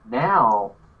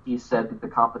 Now, he said that the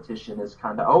competition is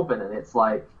kind of open, and it's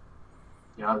like,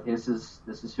 this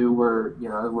is who we're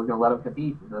going to let them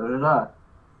compete.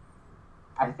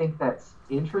 I think that's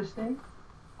interesting.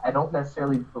 I don't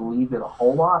necessarily believe it a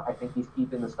whole lot. I think he's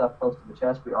keeping the stuff close to the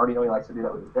chest. We already know he likes to do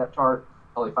that with his depth chart.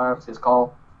 Totally fine. It's his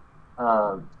call.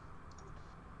 So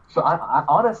I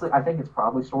honestly, I think it's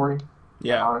probably Story.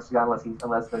 Yeah. Honestly,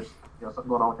 unless there's something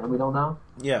going on with him we don't know.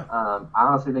 Yeah. I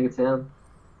honestly think it's him.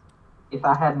 If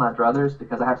I had my druthers,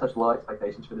 because I have such low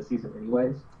expectations for the season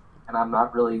anyways, and I'm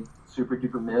not really super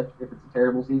duper miffed if it's a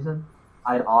terrible season,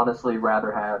 I'd honestly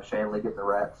rather have Shanley get the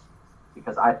reps,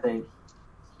 because I think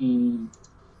he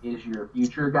is your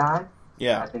future guy.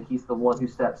 Yeah. I think he's the one who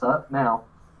steps up. Now,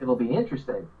 it'll be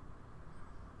interesting.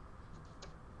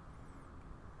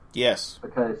 Yes.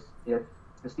 Because if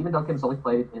Stephen Duncan's only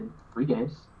played in 3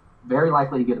 games, very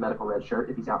likely to get a medical red shirt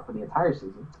if he's out for the entire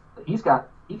season. But he could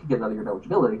get another year of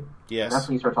eligibility. Yes. And that's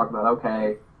when you start talking about,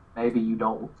 okay, maybe you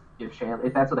don't give Shanley,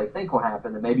 if that's what they think will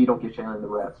happen, then maybe you don't give Shanley the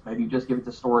reps. Maybe you just give it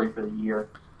to Story for the year,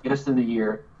 get us through the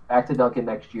year, back to Duncan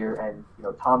next year, and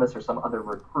Thomas or some other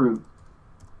recruit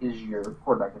is your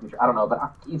quarterback in the future. I don't know,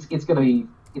 but it's gonna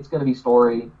be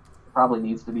Story. It probably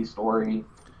needs to be Story.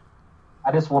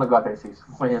 I just want to go out there and see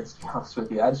some wins, to be honest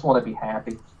with you. I just want to be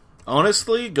happy.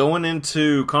 Honestly, going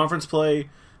into conference play,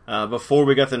 before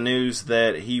we got the news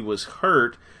that he was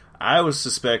hurt, I was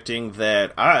suspecting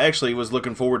that I actually was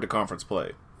looking forward to conference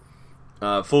play.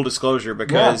 Full disclosure,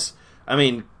 because,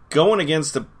 going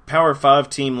against a Power 5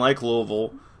 team like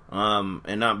Louisville,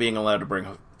 and not being allowed to bring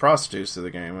prostitutes to the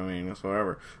game, that's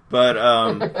whatever. But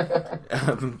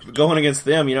going against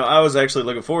them, I was actually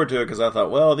looking forward to it because I thought,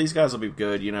 well, these guys will be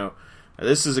good,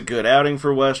 This is a good outing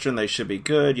for Western. They should be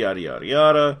good, yada, yada,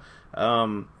 yada.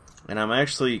 And I'm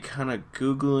actually kind of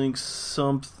Googling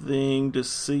something to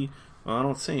see. Well, I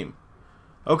don't see him.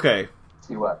 Okay.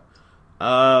 See what?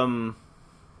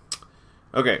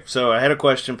 Okay, so I had a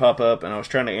question pop up, and I was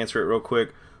trying to answer it real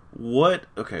quick.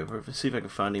 Okay, let's see if I can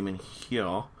find him in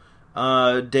here.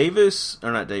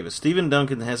 Stephen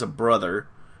Duncan has a brother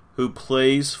who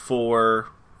plays for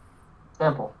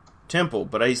Temple,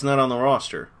 but he's not on the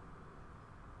roster.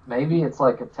 Maybe it's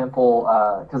like a Temple,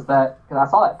 because I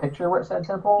saw that picture where it said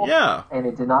Temple. Yeah. And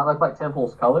it did not look like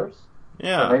Temple's colors.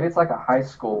 Yeah. So maybe it's like a high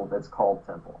school that's called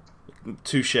Temple.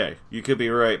 Touche. You could be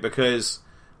right, because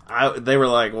they were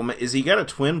like, well, is he got a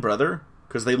twin brother?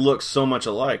 Because they look so much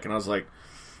alike. And I was like,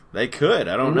 they could.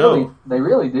 I don't know. They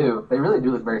really do. They really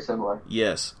do look very similar.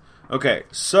 Yes. Okay,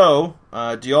 so,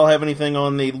 do y'all have anything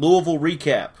on the Louisville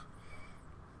recap?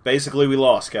 Basically, we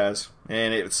lost, guys,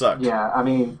 and it sucked. Yeah, I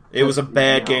mean... It was a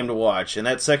bad game to watch. In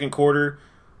that second quarter,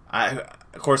 of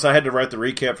course, I had to write the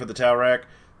recap for the Towel Rack,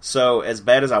 so as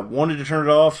bad as I wanted to turn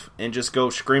it off and just go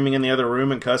screaming in the other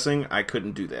room and cussing, I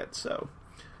couldn't do that, so...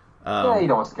 yeah, you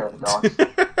don't want to scare the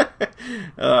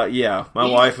dogs. Yeah, my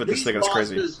wife would just think I was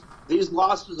crazy. These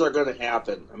losses are going to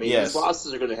happen. I mean, Yes. these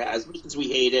losses are going to happen. As much as we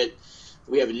hate it,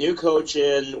 we have a new coach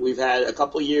in. We've had a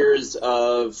couple years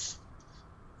of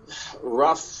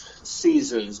rough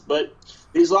seasons, but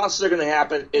these losses are going to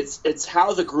happen. It's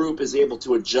how the group is able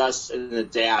to adjust and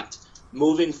adapt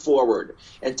moving forward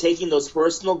and taking those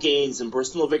personal gains and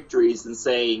personal victories and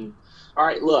saying, all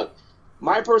right, look,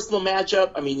 my personal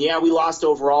matchup, I mean, yeah, we lost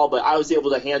overall, but I was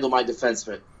able to handle my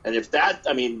defenseman. And if that,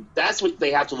 I mean, that's what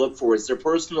they have to look for is the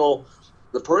personal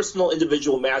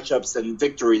individual matchups and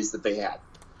victories that they had.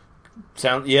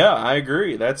 Yeah, I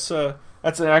agree. That's an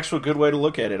actual good way to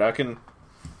look at it. I can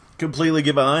completely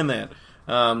get behind that.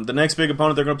 The next big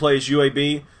opponent they're going to play is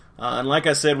UAB. And like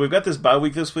I said, we've got this bye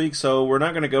week this week, so we're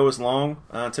not going to go as long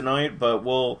tonight, but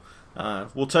we'll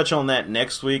touch on that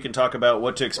next week and talk about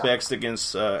what to expect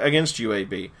against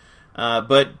UAB.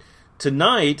 But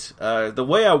tonight, the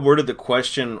way I worded the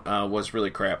question was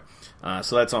really crap,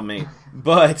 so that's on me.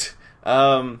 But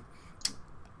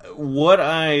what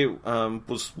I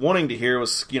was wanting to hear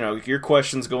was, your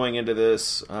questions going into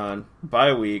this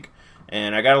bye week,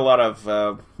 and I got a lot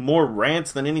of more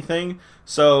rants than anything.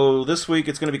 So this week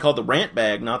it's going to be called the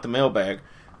Rantbag, not the Mailbag.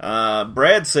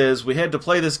 Brad says, we had to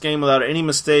play this game without any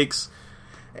mistakes,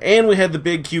 and we had the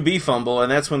big QB fumble, and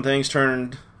that's when things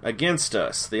turned against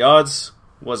us. The odds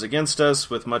was against us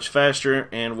with much faster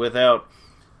and without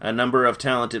a number of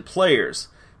talented players.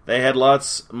 They had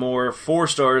lots more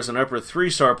 4-stars and upper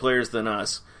 3-star players than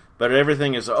us, but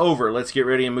everything is over. Let's get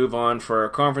ready and move on for our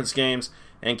conference games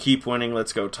and keep winning.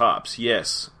 Let's go Tops.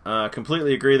 Yes,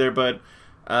 completely agree there, but...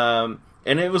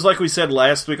 and it was like we said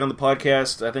last week on the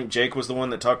podcast, I think Jake was the one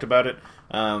that talked about it,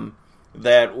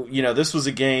 that, this was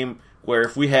a game where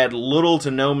if we had little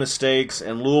to no mistakes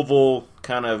and Louisville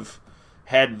kind of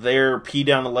had their pee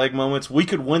down the leg moments, we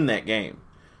could win that game.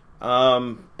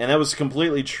 And that was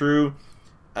completely true.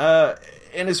 And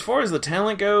as far as the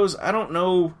talent goes, I don't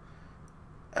know.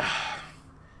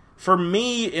 For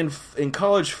me, in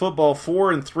college football,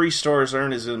 4 and 3 stars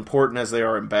aren't as important as they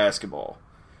are in basketball.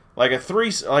 Like a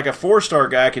 4-star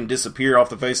guy can disappear off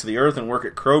the face of the earth and work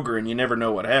at Kroger, and you never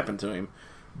know what happened to him.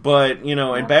 But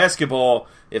in basketball,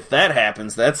 if that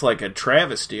happens, that's like a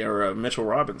travesty or a Mitchell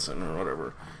Robinson or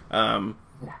whatever.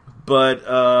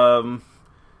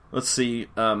 Let's see.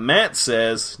 Matt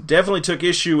says, definitely took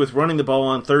issue with running the ball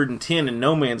on 3rd and 10 in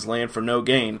no man's land for no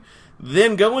gain,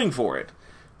 then going for it.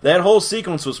 That whole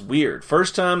sequence was weird.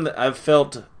 First time that I've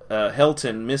felt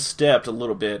Helton misstepped a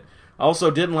little bit.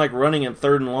 Also didn't like running in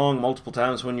 3rd and long multiple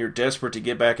times when you're desperate to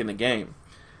get back in the game.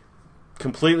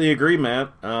 Completely agree,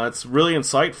 Matt. It's really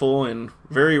insightful and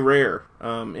very rare.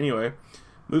 Anyway,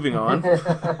 moving on.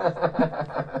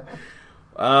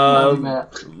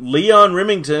 Leon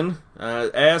Remington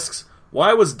asks,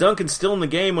 why was Duncan still in the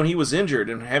game when he was injured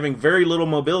and having very little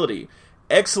mobility?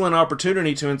 Excellent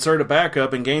opportunity to insert a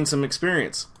backup and gain some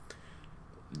experience.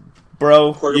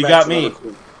 Bro, you got me.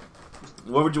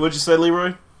 What'd you say,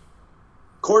 Leroy?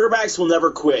 Quarterbacks will never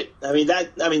quit. I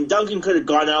mean, Duncan could have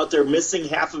gone out there missing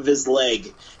half of his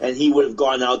leg, and he would have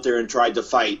gone out there and tried to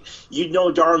fight. You'd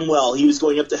know darn well he was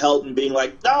going up to Helton being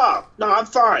like, no, I'm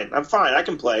fine, I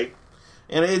can play.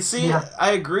 And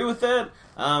I agree with that.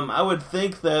 I would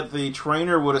think that the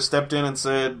trainer would have stepped in and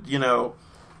said,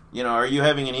 are you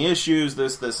having any issues,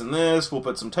 this, and this? We'll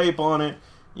put some tape on it.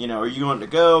 Are you going to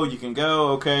go? You can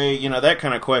go, okay, that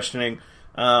kind of questioning.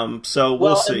 So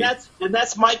we'll see. And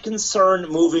that's my concern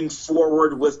moving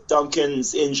forward with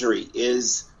Duncan's injury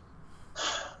is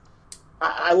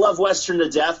I love Western to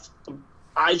death.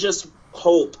 I just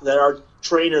hope that our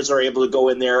trainers are able to go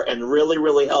in there and really,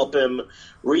 really help him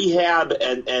rehab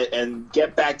and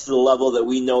get back to the level that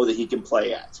we know that he can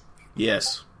play at.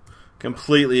 Yes,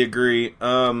 completely agree.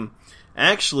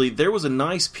 Actually, there was a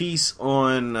nice piece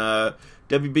on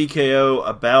WBKO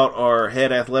about our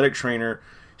head athletic trainer.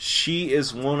 She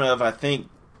is one of, I think,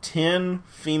 10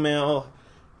 female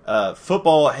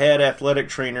football head athletic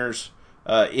trainers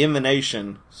in the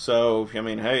nation. So,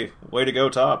 hey, way to go,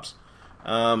 Tops.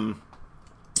 And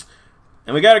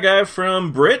we got a guy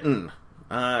from Britain.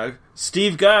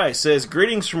 Steve Guy says,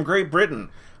 greetings from Great Britain.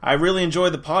 I really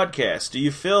enjoy the podcast. Do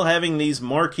you feel having these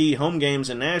marquee home games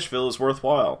in Nashville is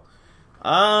worthwhile?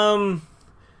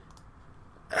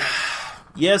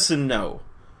 Yes and no.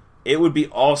 it would be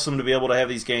awesome to be able to have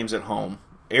these games at home.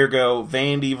 Ergo,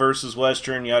 Vandy versus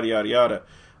Western, yada, yada,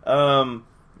 yada.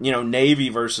 Navy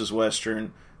versus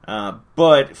Western.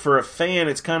 But for a fan,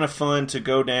 it's kind of fun to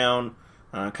go down,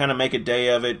 kind of make a day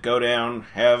of it, go down,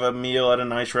 have a meal at a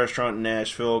nice restaurant in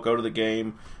Nashville, go to the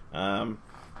game.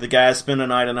 The guys spend a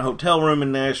night in a hotel room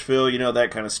in Nashville,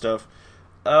 that kind of stuff.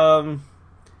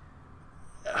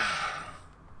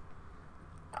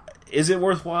 Is it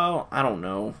worthwhile? I don't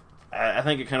know. I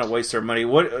think it kind of wastes their money.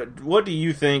 What do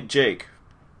you think, Jake?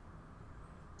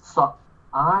 So,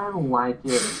 I like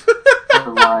it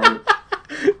for like...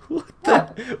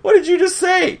 What did you just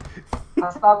say?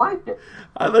 I like it.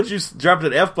 I thought you dropped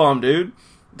an F-bomb, dude.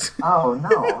 Oh,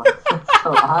 no.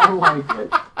 So, I like it.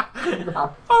 I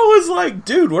was like,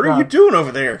 dude, what are you doing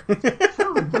over there?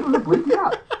 Bleep it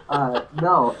out.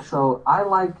 No, so I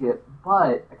like it,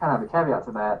 but I kind of have a caveat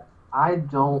to that. I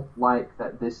don't like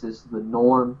that this is the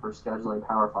norm for scheduling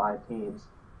Power 5 teams,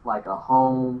 like a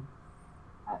home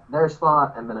at their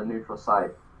spot and then a neutral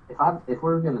site. If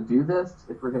we're going to do this,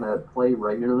 if we're going to play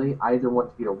regularly, I either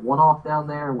want to get a one-off down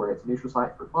there where it's a neutral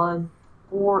site for fun,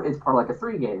 or it's part of like a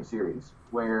 3-game series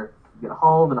where you get a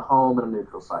home and a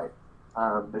neutral site.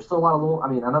 There's still a lot of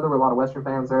I know there were a lot of Western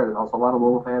fans there. There's also a lot of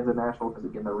Louisville fans in Nashville because,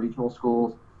 again, they're regional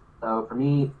schools. So for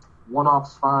me,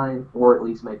 one-off's fine, or at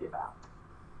least make it balanced.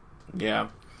 Yeah.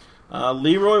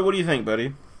 Leroy, what do you think,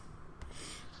 buddy?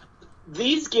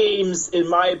 These games, in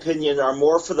my opinion, are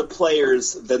more for the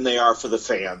players than they are for the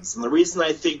fans. And the reason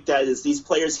I think that is these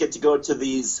players get to go to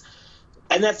these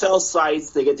NFL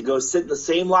sites. They get to go sit in the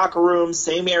same locker rooms,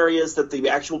 same areas that the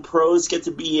actual pros get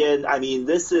to be in. I mean,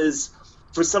 this is,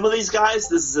 for some of these guys,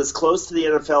 this is as close to the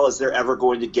NFL as they're ever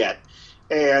going to get.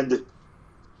 And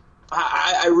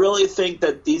I really think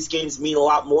that these games mean a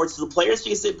lot more to the players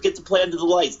because they get to play under the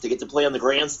lights. They get to play on the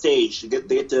grand stage. They get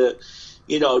to,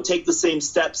 take the same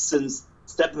steps and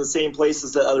step in the same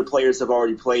places that other players have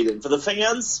already played in. For the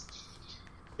fans,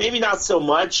 maybe not so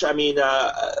much. I mean,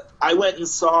 I went and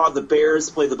saw the Bears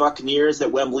play the Buccaneers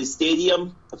at Wembley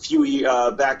Stadium a few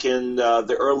back in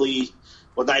the early,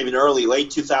 well, not even early, late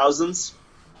 2000s,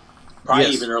 probably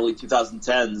even early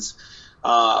 2010s.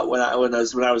 When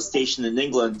I was stationed in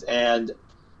England, and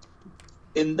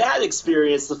in that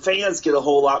experience, the fans get a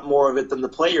whole lot more of it than the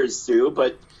players do.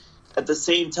 But at the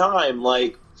same time,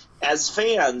 like, as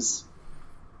fans,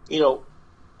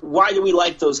 why do we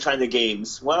like those kind of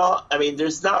games? Well, I mean,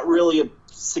 there's not really a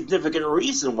significant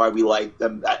reason why we like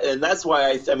them, and that's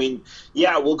why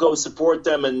we'll go support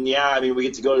them, and we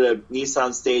get to go to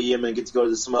Nissan Stadium and get to go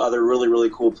to some other really, really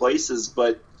cool places,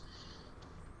 but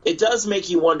it does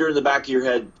make you wonder in the back of your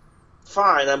head,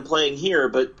 fine, I'm playing here,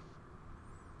 but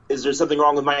is there something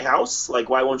wrong with my house? Like,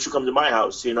 why won't you come to my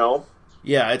house,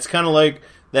 Yeah, it's kind of like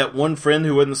that one friend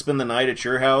who wouldn't spend the night at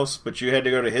your house, but you had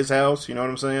to go to his house, you know what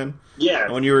I'm saying?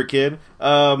 Yeah. When you were a kid.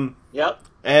 Yep.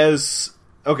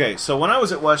 So when I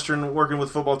was at Western working with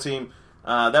football team,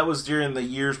 that was during the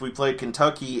years we played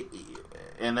Kentucky,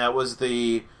 and that was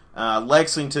the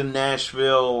Lexington,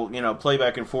 Nashville, play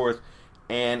back and forth.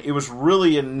 And it was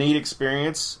really a neat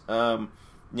experience, going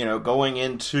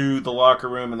into the locker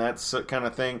room and that kind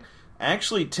of thing.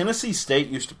 Actually, Tennessee State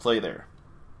used to play there.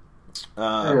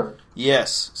 Really?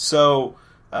 Yes. So,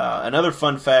 another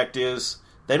fun fact is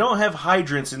they don't have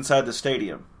hydrants inside the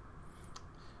stadium.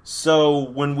 So,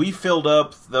 when we filled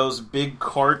up those big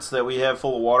carts that we have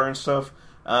full of water and stuff,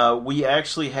 we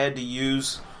actually had to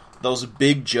use those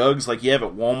big jugs like you have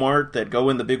at Walmart that go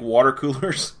in the big water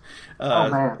coolers. Oh,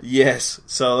 man. Yes,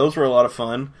 so those were a lot of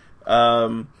fun.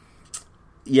 So,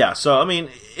 I mean,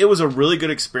 it was a really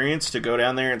good experience to go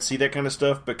down there and see that kind of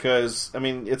stuff because, I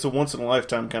mean, it's a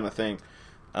once-in-a-lifetime kind of thing.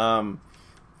 And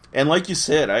like you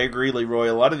said, I agree,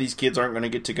 Leroy, a lot of these kids aren't going to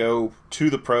get to go to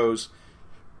the pros.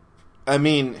 I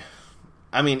mean,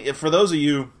 if for those of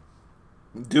you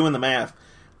doing the math,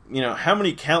 how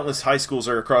many countless high schools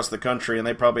are across the country, and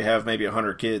they probably have maybe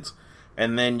 100 kids.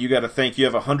 And then you got to think you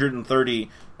have 130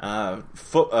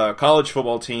 college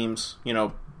football teams,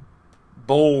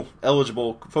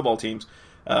 bowl-eligible football teams.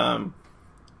 Say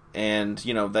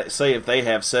if they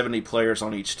have 70 players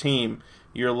on each team,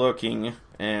 you're looking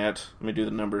at, let me do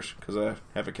the numbers because I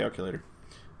have a calculator.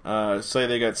 Say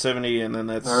they got 70, and then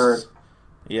that's,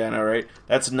 yeah, I know, right?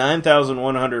 That's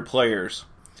 9,100 players.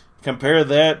 Compare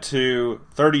that to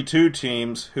 32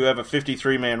 teams who have a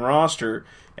 53-man roster,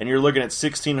 and you're looking at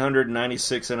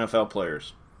 1,696 NFL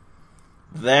players.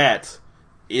 That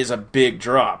is a big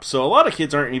drop. So a lot of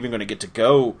kids aren't even going to get to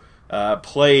go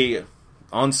play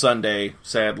on Sunday,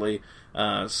 sadly.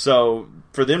 So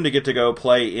for them to get to go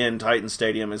play in Titan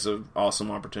Stadium is an awesome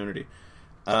opportunity.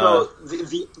 So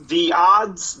the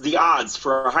odds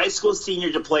for a high school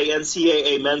senior to play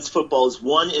NCAA men's football is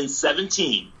 1 in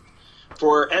 17.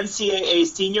 For NCAA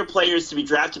senior players to be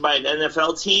drafted by an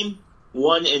NFL team,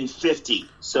 1 in 50.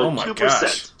 So 2%.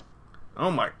 Gosh.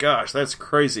 Oh my gosh, that's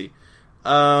crazy.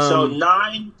 So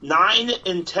 9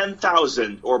 in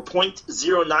 10,000, or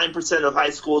 0.09% of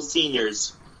high school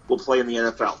seniors will play in the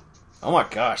NFL. Oh my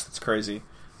gosh, that's crazy.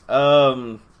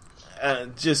 And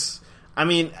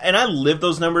I lived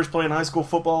those numbers playing high school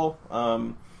football.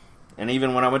 And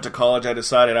even when I went to college, I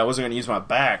decided I wasn't going to use my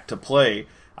back to play.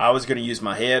 I was going to use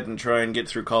my head and try and get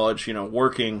through college,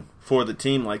 working for the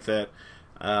team like that.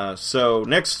 So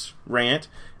next rant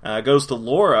goes to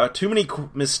Laura. Too many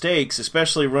mistakes,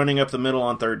 especially running up the middle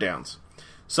on third downs.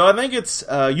 So I think it's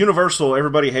universal.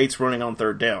 Everybody hates running on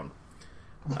third down.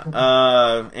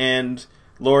 And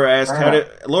Laura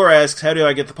asks, how do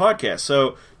I get the podcast?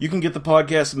 So you can get the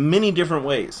podcast many different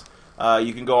ways.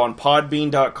 You can go on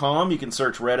podbean.com. You can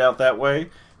search RedOUT that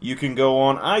way. You can go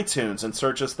on iTunes and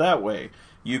search us that way.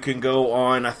 You can go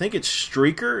on, I think it's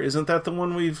Streaker. Isn't that the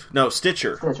one No,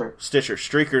 Stitcher. Stitcher.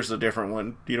 Streaker's a different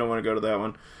one. You don't want to go to that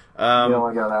one. You don't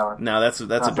want to go to that one. No, that's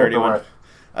a dirty one.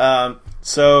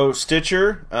 So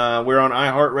Stitcher, we're on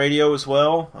iHeartRadio as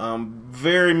well.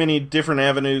 Very many different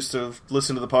avenues to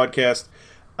listen to the podcast.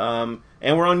 And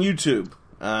we're on YouTube.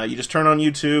 You just turn on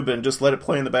YouTube and just let it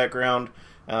play in the background,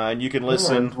 and you can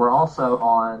listen. And we're also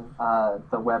on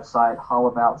the website All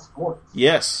About Sports.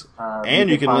 Yes, and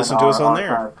you can listen to us on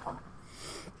there.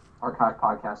 Archive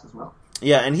podcast as well.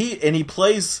 Yeah, and he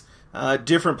plays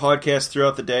different podcasts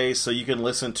throughout the day, so you can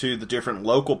listen to the different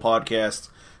local podcasts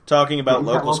talking about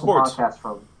local sports. Podcasts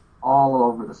from all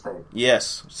over the state.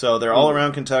 Yes, so they're all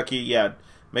around Kentucky. Yeah,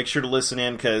 make sure to listen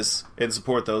in and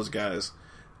support those guys.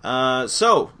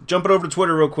 So, jumping over to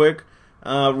Twitter real quick,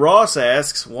 Ross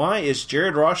asks, why is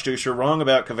Jared Rossdusher wrong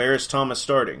about Kavaris Thomas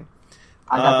starting?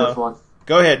 I got this one.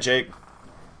 Go ahead, Jake.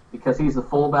 Because he's a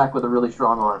fullback with a really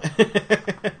strong arm.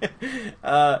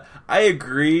 I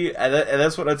agree, and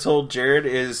that's what I told Jared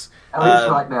is... At least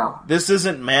right now. This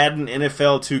isn't Madden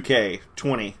NFL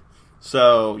 2K20.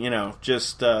 So,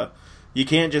 just... you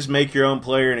can't just make your own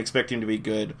player and expect him to be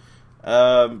good.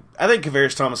 I think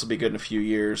Kavaris Thomas will be good in a few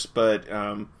years, but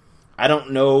I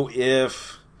don't know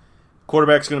if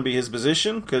quarterback's going to be his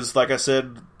position, because like I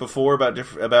said before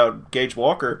about Gage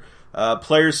Walker,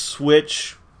 players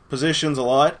switch positions a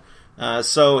lot,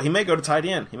 so he may go to tight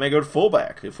end, he may go to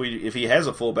fullback if he has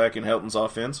a fullback in Helton's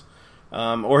offense,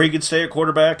 or he could stay at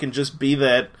quarterback and just be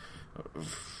that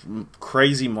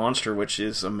crazy monster, which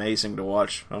is amazing to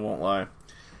watch, I won't lie.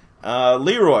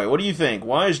 Leroy, what do you think?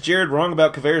 Why is Jared wrong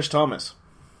about Kavaris Thomas?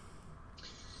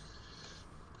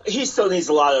 He still needs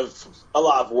a lot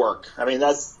of work. I mean,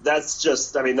 that's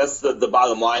the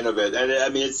bottom line of it. And I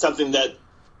mean, it's something that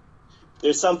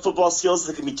there's some football skills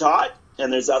that can be taught,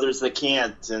 and there's others that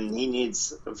can't. And he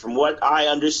needs, from what I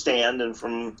understand, and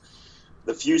from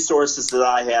the few sources that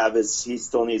I have, is he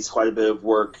still needs quite a bit of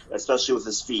work, especially with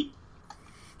his feet.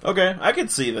 Okay, I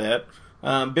could see that.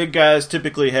 Big guys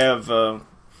typically have,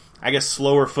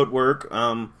 slower footwork.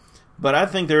 But I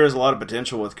think there is a lot of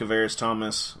potential with Kavaris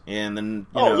Thomas in the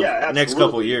next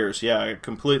couple of years. Yeah, I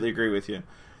completely agree with you.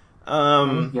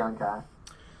 Young guy.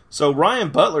 So Ryan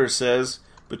Butler says,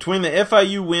 between the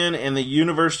FIU win and the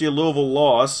University of Louisville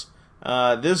loss,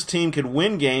 this team could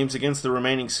win games against the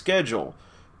remaining schedule.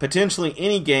 Potentially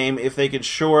any game if they could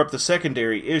shore up the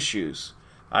secondary issues.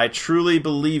 I truly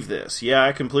believe this. Yeah,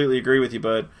 I completely agree with you,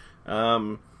 bud.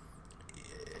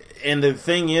 And the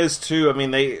thing is, too, I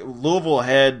mean, Louisville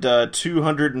had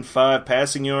 205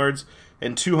 passing yards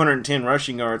and 210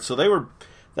 rushing yards, so they were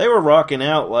rocking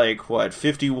out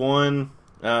 51,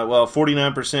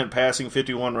 49% passing,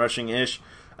 51 rushing ish.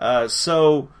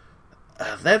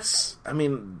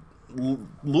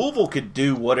 Louisville could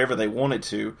do whatever they wanted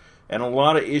to, and a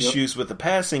lot of issues with the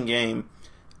passing game.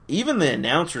 Even the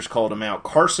announcers called him out.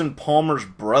 Carson Palmer's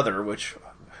brother,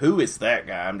 who is that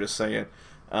guy? I'm just saying.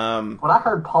 When I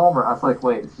heard Palmer, I was like,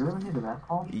 wait, is he really into that,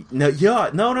 Palmer?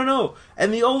 No.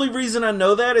 And the only reason I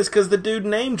know that is because the dude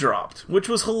name dropped, which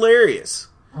was hilarious.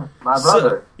 My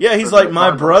brother. He's like,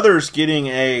 my brother's getting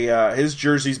his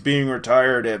jersey's being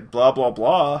retired at blah, blah,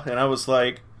 blah. And I was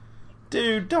like,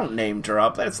 dude, don't name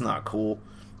drop. That's not cool.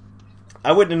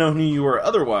 I wouldn't have known who you were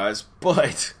otherwise,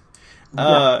 but...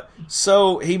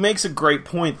 So he makes a great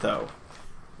point, though.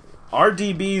 Our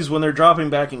DBs, when they're dropping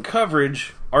back in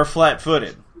coverage, are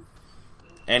flat-footed.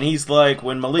 And he's like,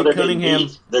 when Malik Cunningham...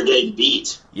 They're getting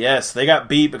beat. Yes, they got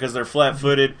beat because they're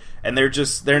flat-footed, and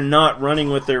they're not running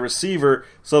with their receiver,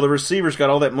 so the receiver's got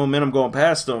all that momentum going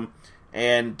past them,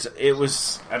 And it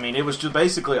was just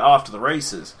basically off to the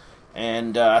races.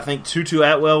 And I think Tutu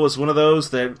Atwell was one of those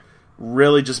that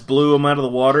really just blew him out of the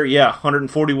water. Yeah,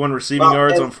 141 receiving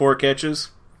yards on 4 catches.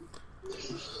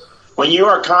 When you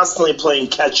are constantly playing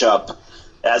catch-up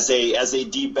as a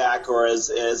deep back or as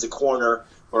a corner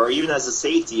or even as a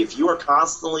safety, if you are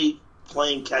constantly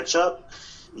playing catch-up,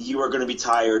 you are going to be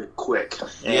tired quick.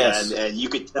 Yes. And you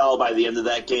could tell by the end of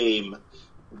that game,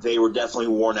 they were definitely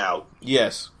worn out.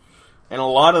 Yes. And a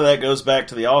lot of that goes back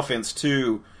to the offense,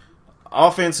 too.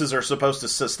 Offenses are supposed to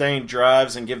sustain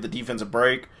drives and give the defense a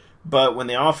break, but when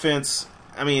the offense,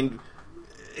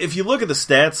 if you look at the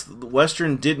stats,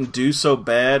 Western didn't do so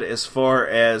bad as far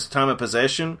as time of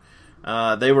possession.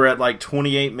 They were at like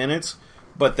 28 minutes,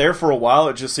 but there for a while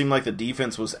it just seemed like the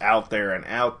defense was out there and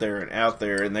out there and out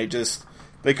there, and they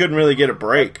couldn't really get a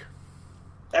break.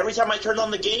 Every time I turned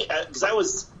on the game, because I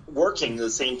was working at the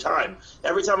same time,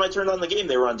 every time I turned on the game,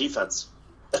 they were on defense.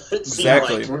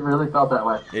 Exactly. It really felt that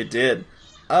way. It did.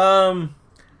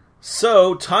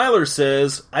 So Tyler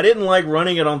says, I didn't like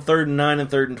running it on 3rd and 9 and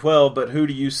 3rd and 12, but who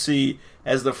do you see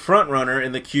as the front runner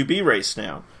in the QB race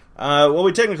now? Well,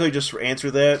 we technically just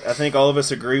answered that. I think all of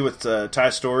us agree with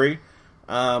Ty Story.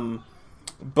 But,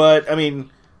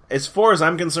 as far as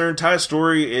I'm concerned, Ty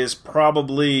Story is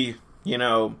probably,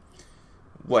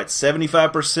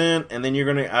 75%, and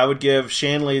then I would give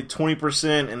Shanley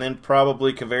 20%, and then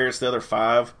probably Kavaris the other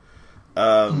 5%.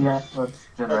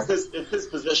 It's his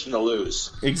position to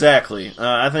lose. Exactly.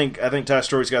 I think Ty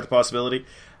Story's got the possibility.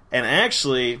 And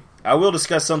actually, I will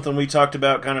discuss something we talked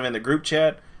about kind of in the group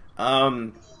chat.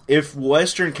 If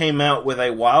Western came out with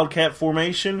a Wildcat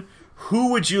formation,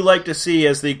 who would you like to see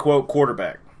as the, quote,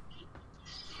 quarterback?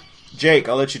 Jake,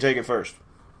 I'll let you take it first.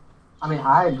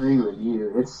 I agree with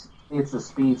you. It's a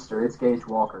speedster. It's Gage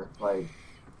Walker.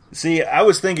 See, I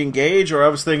was thinking Gage or I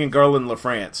was thinking Garland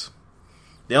LaFrance.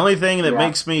 The only thing that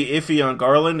makes me iffy on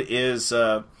Garland is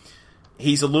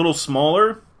he's a little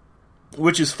smaller,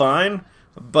 which is fine,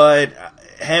 but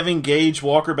having Gage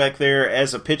Walker back there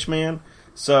as a pitchman,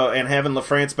 and having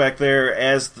LaFrance back there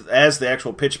as the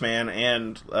actual pitchman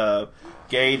and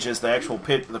Gage as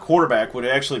the quarterback would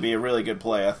actually be a really good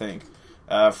play, I think.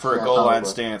 For a goal line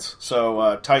stance.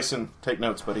 So, Tyson, take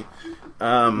notes, buddy.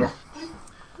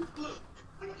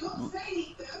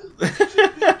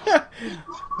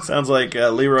 Sounds like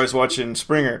Leroy's watching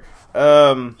Springer.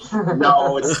 No,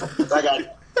 I got it.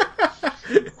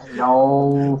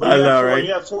 No. I know, right? When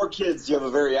you have 4 kids, you have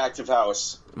a very active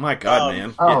house. My God,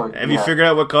 man. Oh, have you figured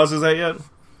out what causes that yet?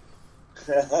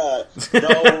 No,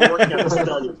 we're working on the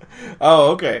study.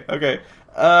 Oh, okay.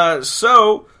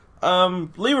 So,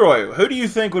 Leroy, who do you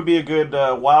think would be a good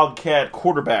Wildcat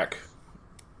quarterback?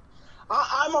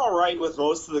 I'm all right with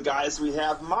most of the guys we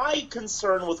have. My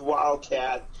concern with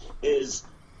Wildcat is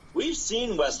we've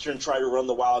seen Western try to run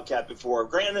the Wildcat before.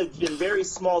 Granted, in very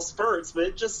small spurts, but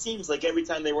it just seems like every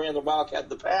time they ran the Wildcat in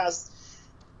the past,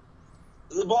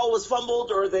 the ball was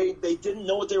fumbled or they didn't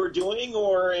know what they were doing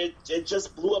or it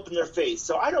just blew up in their face.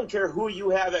 So I don't care who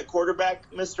you have at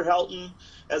quarterback, Mr. Helton,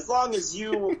 as long as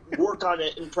you work on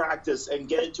it in practice and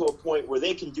get it to a point where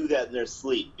they can do that in their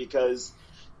sleep, because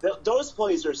those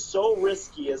plays are so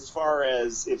risky as far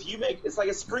as if you make – it's like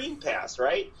a screen pass,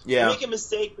 right? Yeah. You make a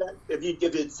mistake, that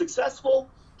if it's successful,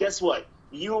 guess what?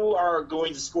 You are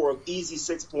going to score an easy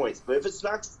 6 points. But if it's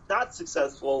not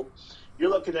successful, you're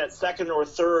looking at 2nd or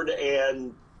 3rd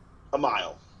and a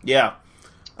mile. Yeah.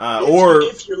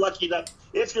 If you're lucky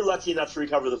enough to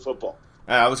recover the football.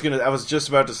 I was just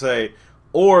about to say,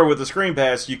 or with the screen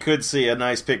pass, you could see a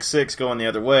nice pick 6 going the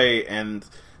other way, and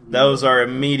those are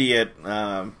immediate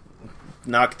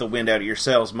knock the wind out of your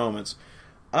sails moments.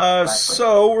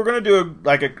 So we're going to do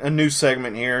a new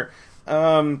segment here.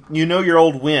 Your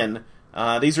old win.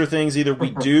 These are things either we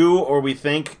do or we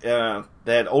think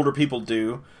that older people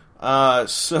do.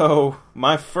 So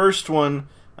my first one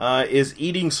is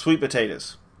eating sweet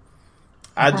potatoes.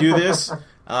 I do this.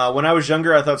 When I was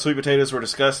younger, I thought sweet potatoes were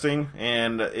disgusting,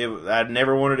 and I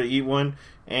never wanted to eat one.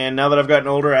 And now that I've gotten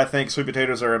older, I think sweet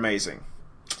potatoes are amazing.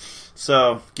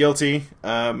 So, guilty.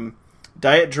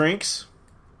 Diet drinks.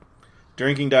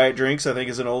 Drinking diet drinks, I think,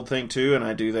 is an old thing, too, and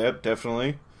I do that,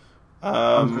 definitely.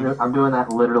 I'm doing that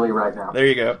literally right now. There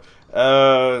you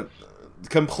go.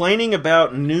 Complaining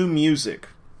about new music.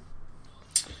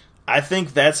 I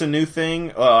think that's a new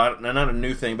thing. Well, not a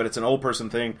new thing, but it's an old person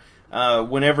thing.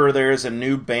 Whenever there is a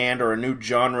new band or a new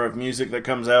genre of music that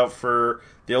comes out for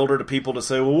the older people to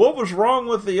say, well, what was wrong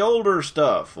with the older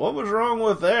stuff? What was wrong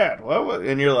with that?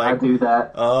 And you're like... I do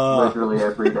that literally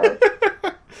every day.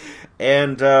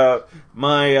 And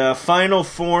my final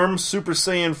form, Super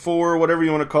Saiyan 4, whatever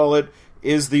you want to call it,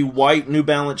 is the white New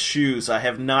Balance shoes. I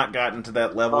have not gotten to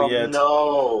that level yet.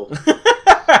 No.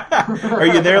 Are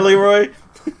you there, Leroy?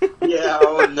 Yeah.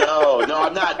 Oh no. No,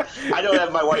 I'm not. I don't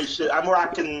have my white shit. I'm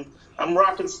rocking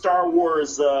Star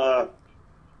Wars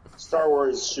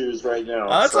shoes right now.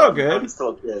 Oh, that's all good. I'm still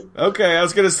a kid. Okay, I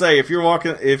was gonna say if you're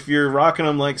rocking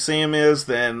them like Sam is,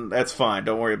 then that's fine.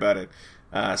 Don't worry about it.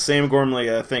 Sam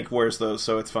Gormley, I think, wears those,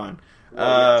 so it's fine.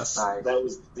 Yes. That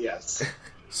was yes.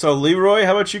 So Leroy,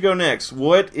 how about you go next?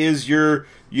 What is your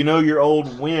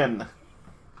old win?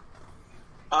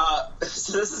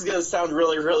 So this is gonna sound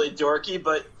really, really dorky,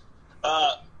 but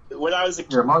when I was a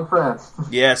kid, You're among friends.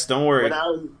 Yes, don't worry.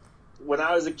 When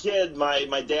I was a kid,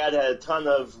 my dad had a ton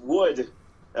of wood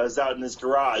that was out in his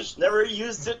garage. Never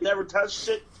used it, never touched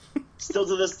it. Still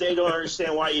to this day, don't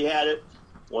understand why he had it.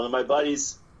 One of my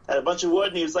buddies had a bunch of wood,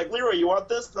 and he was like, "Leroy, you want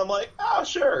this?" And I'm like, "Oh,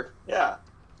 sure, yeah."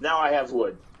 Now I have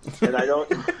wood, and I don't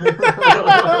know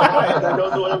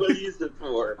what I'm going to use it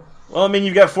for. Well, I mean,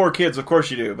 you've got 4 kids, of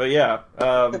course you do, but yeah.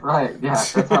 Right, yeah,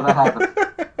 that's how that happens.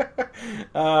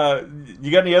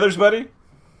 You got any others, buddy?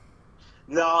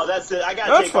 No, that's it. I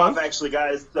got to take off, actually,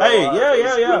 guys. So, hey, yeah.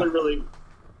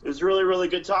 It was really, really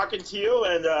good talking to you,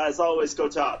 and as always, go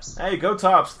Tops. Hey, go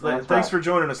Tops. Thanks right. for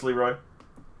joining us, Leroy.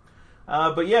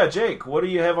 But yeah, Jake, what do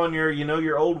you have on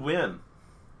your old win?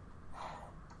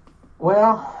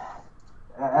 Well,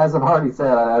 as I've already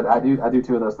said, I do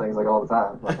 2 of those things like all the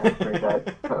time.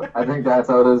 Like I drink diet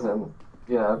sodas and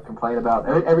complain about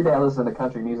every day I listen to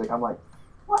country music. I'm like,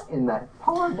 what in the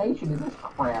poor nation is this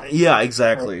crap? Yeah,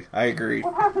 exactly. Like, I agree.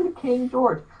 What happened to King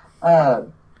George?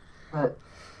 But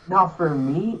now for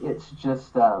me, it's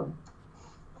just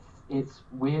it's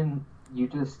when you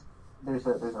just there's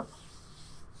a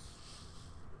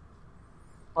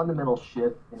fundamental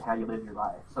shift in how you live your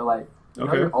life. So like.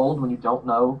 You're old when you don't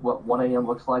know what 1 a.m.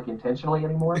 looks like intentionally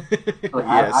anymore. So like,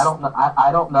 Yes.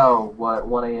 I don't know what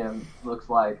 1 a.m. looks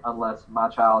like unless my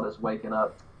child is waking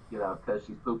up, because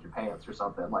she's pooped her pants or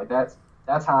something. Like that's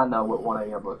how I know what 1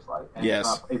 a.m. looks like. And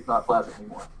Yes. it's not pleasant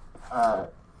anymore.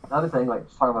 Another thing, like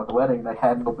just talking about the wedding, they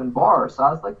had an open bar, so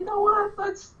I was like, you know what?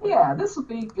 This will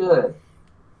be good.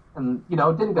 And it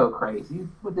didn't go crazy.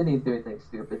 We didn't even do anything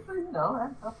stupid. But I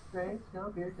had a couple drinks,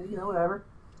 beer, whatever.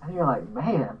 And you're like,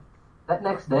 man. That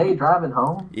next day, driving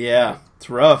home. Yeah, it's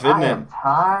rough, isn't I it? am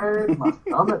tired. My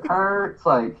stomach hurts.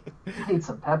 Like, I need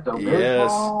some Pepto-Bismol.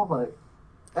 Yes. Like,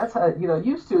 that's how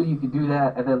used to you could do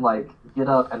that and then like get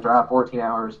up and drive 14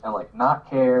 hours and like not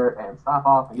care and stop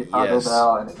off and get Taco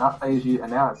Bell and it not phase you.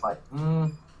 And now it's like,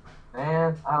 man,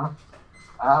 I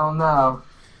don't know.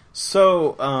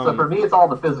 So for me, it's all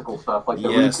the physical stuff, like the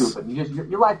Yes. recouping.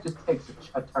 Your life just takes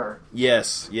a turn.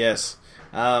 Yes.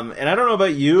 And I don't know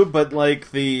about you, but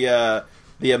like the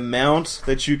amount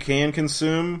that you can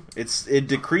consume, it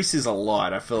decreases a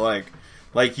lot. I feel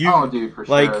like you, oh, dude, for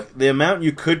like sure. the amount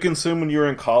you could consume when you were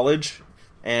in college,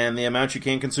 and the amount you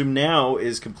can consume now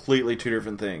is completely 2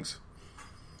 different things.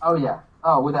 Oh yeah,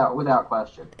 without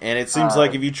question. And it seems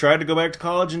like if you tried to go back to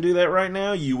college and do that right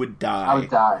now, you would die. I would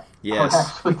die. Yes.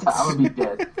 I would actually die. I would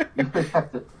be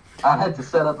dead. I had to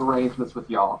set up arrangements with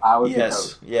y'all. I would be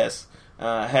toast. Yes.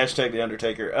 Hashtag the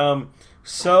Undertaker.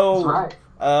 So, That's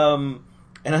right.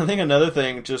 And I think another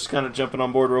thing, just kind of jumping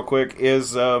on board real quick,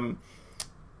 is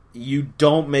you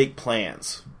don't make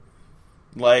plans.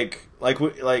 Like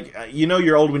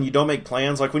you're old when you don't make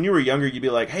plans. Like when you were younger, you'd be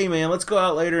like, "Hey man, let's go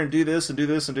out later and do this and do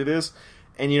this and do this."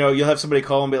 And you'll have somebody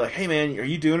call and be like, "Hey man, are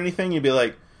you doing anything?" You'd be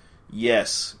like,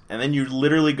 "Yes," and then you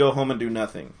literally go home and do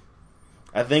nothing.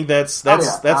 I think that's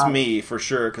me for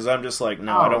sure because I'm just like,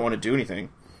 no, I don't want to do anything.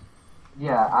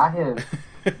 Yeah, I have,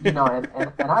 and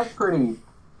I'm pretty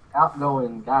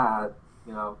outgoing guy,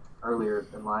 earlier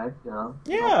in life,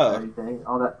 Yeah. everything,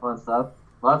 all that fun stuff.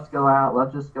 Love to go out,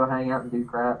 love just to go hang out and do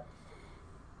crap.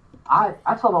 I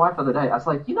told my wife the other day, I was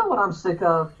like, you know what I'm sick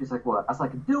of? She's like, what? I was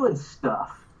like, doing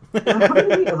stuff. I was like, what do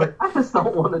you mean? I was like, I just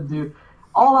don't want to do,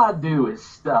 all I do is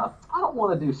stuff. I don't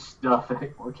want to do stuff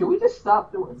anymore. Can we just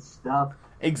stop doing stuff?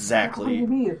 Exactly. What do you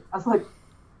mean? I was like,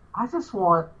 I just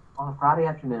want on a Friday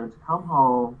afternoon to come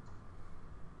home,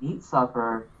 eat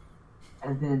supper,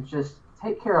 and then just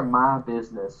take care of my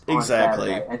business on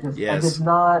Saturday. And just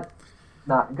not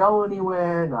go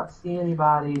anywhere, not see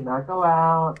anybody, not go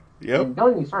out. Yep. And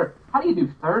don't even start. How do you do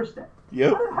Thursday?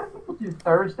 Yep. How do people do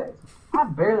Thursdays? I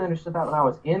barely understood that when I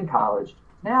was in college.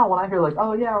 Now when I hear like,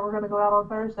 oh yeah, we're gonna go out on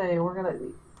Thursday,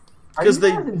 are you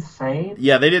guys insane?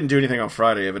 Yeah, they didn't do anything on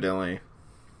Friday, evidently.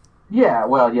 Yeah,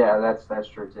 well, yeah, that's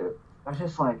true too. I was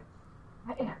just like,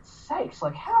 man, sakes,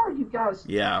 like, how are you guys?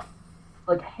 Yeah.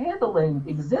 like handling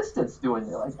existence doing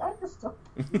it. Like I just don't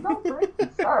great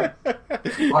concern.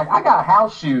 Like I got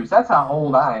house shoes. That's how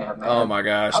old I am, man. Oh my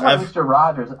gosh. I'm like Mr.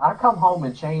 Rogers. I come home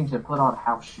and change and put on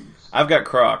house shoes. I've got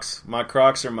Crocs. My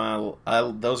Crocs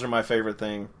are those are my favorite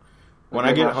thing. When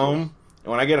I get home,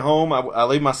 I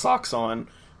leave my socks on,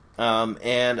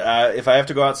 and if I have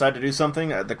to go outside to do something,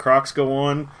 the Crocs go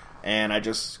on, and I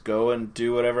just go and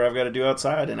do whatever I've got to do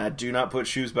outside, and I do not put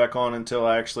shoes back on until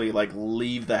I actually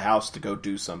leave the house to go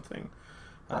do something.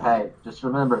 Hey, just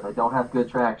remember, they don't have good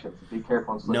traction, so be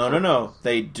careful and slip. No.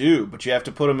 They do, but you have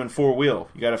to put them in 4-wheel.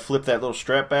 You got to flip that little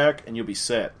strap back, and you'll be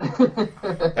set.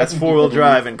 That's 4-wheel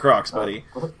drive in Crocs, buddy.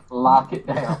 Lock it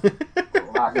down.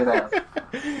 Lock it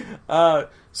down.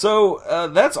 So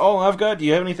that's all I've got. Do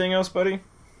you have anything else, buddy?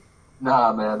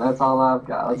 Nah, man, that's all I've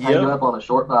got. Let's hang it up on a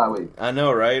short bye week. I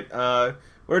know, right?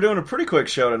 We're doing a pretty quick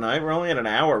show tonight. We're only at an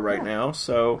hour right now,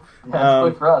 so yeah,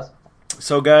 it's quick for us.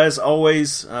 So, guys,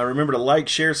 always remember to like,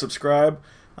 share, subscribe.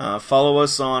 Follow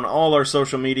us on all our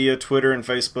social media, Twitter and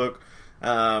Facebook.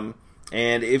 And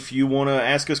if you want to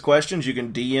ask us questions, you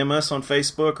can DM us on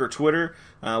Facebook or Twitter.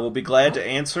 We'll be glad to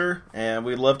answer. And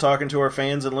we love talking to our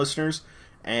fans and listeners.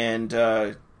 And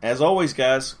as always,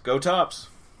 guys, go Tops.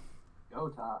 Go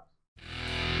Tops.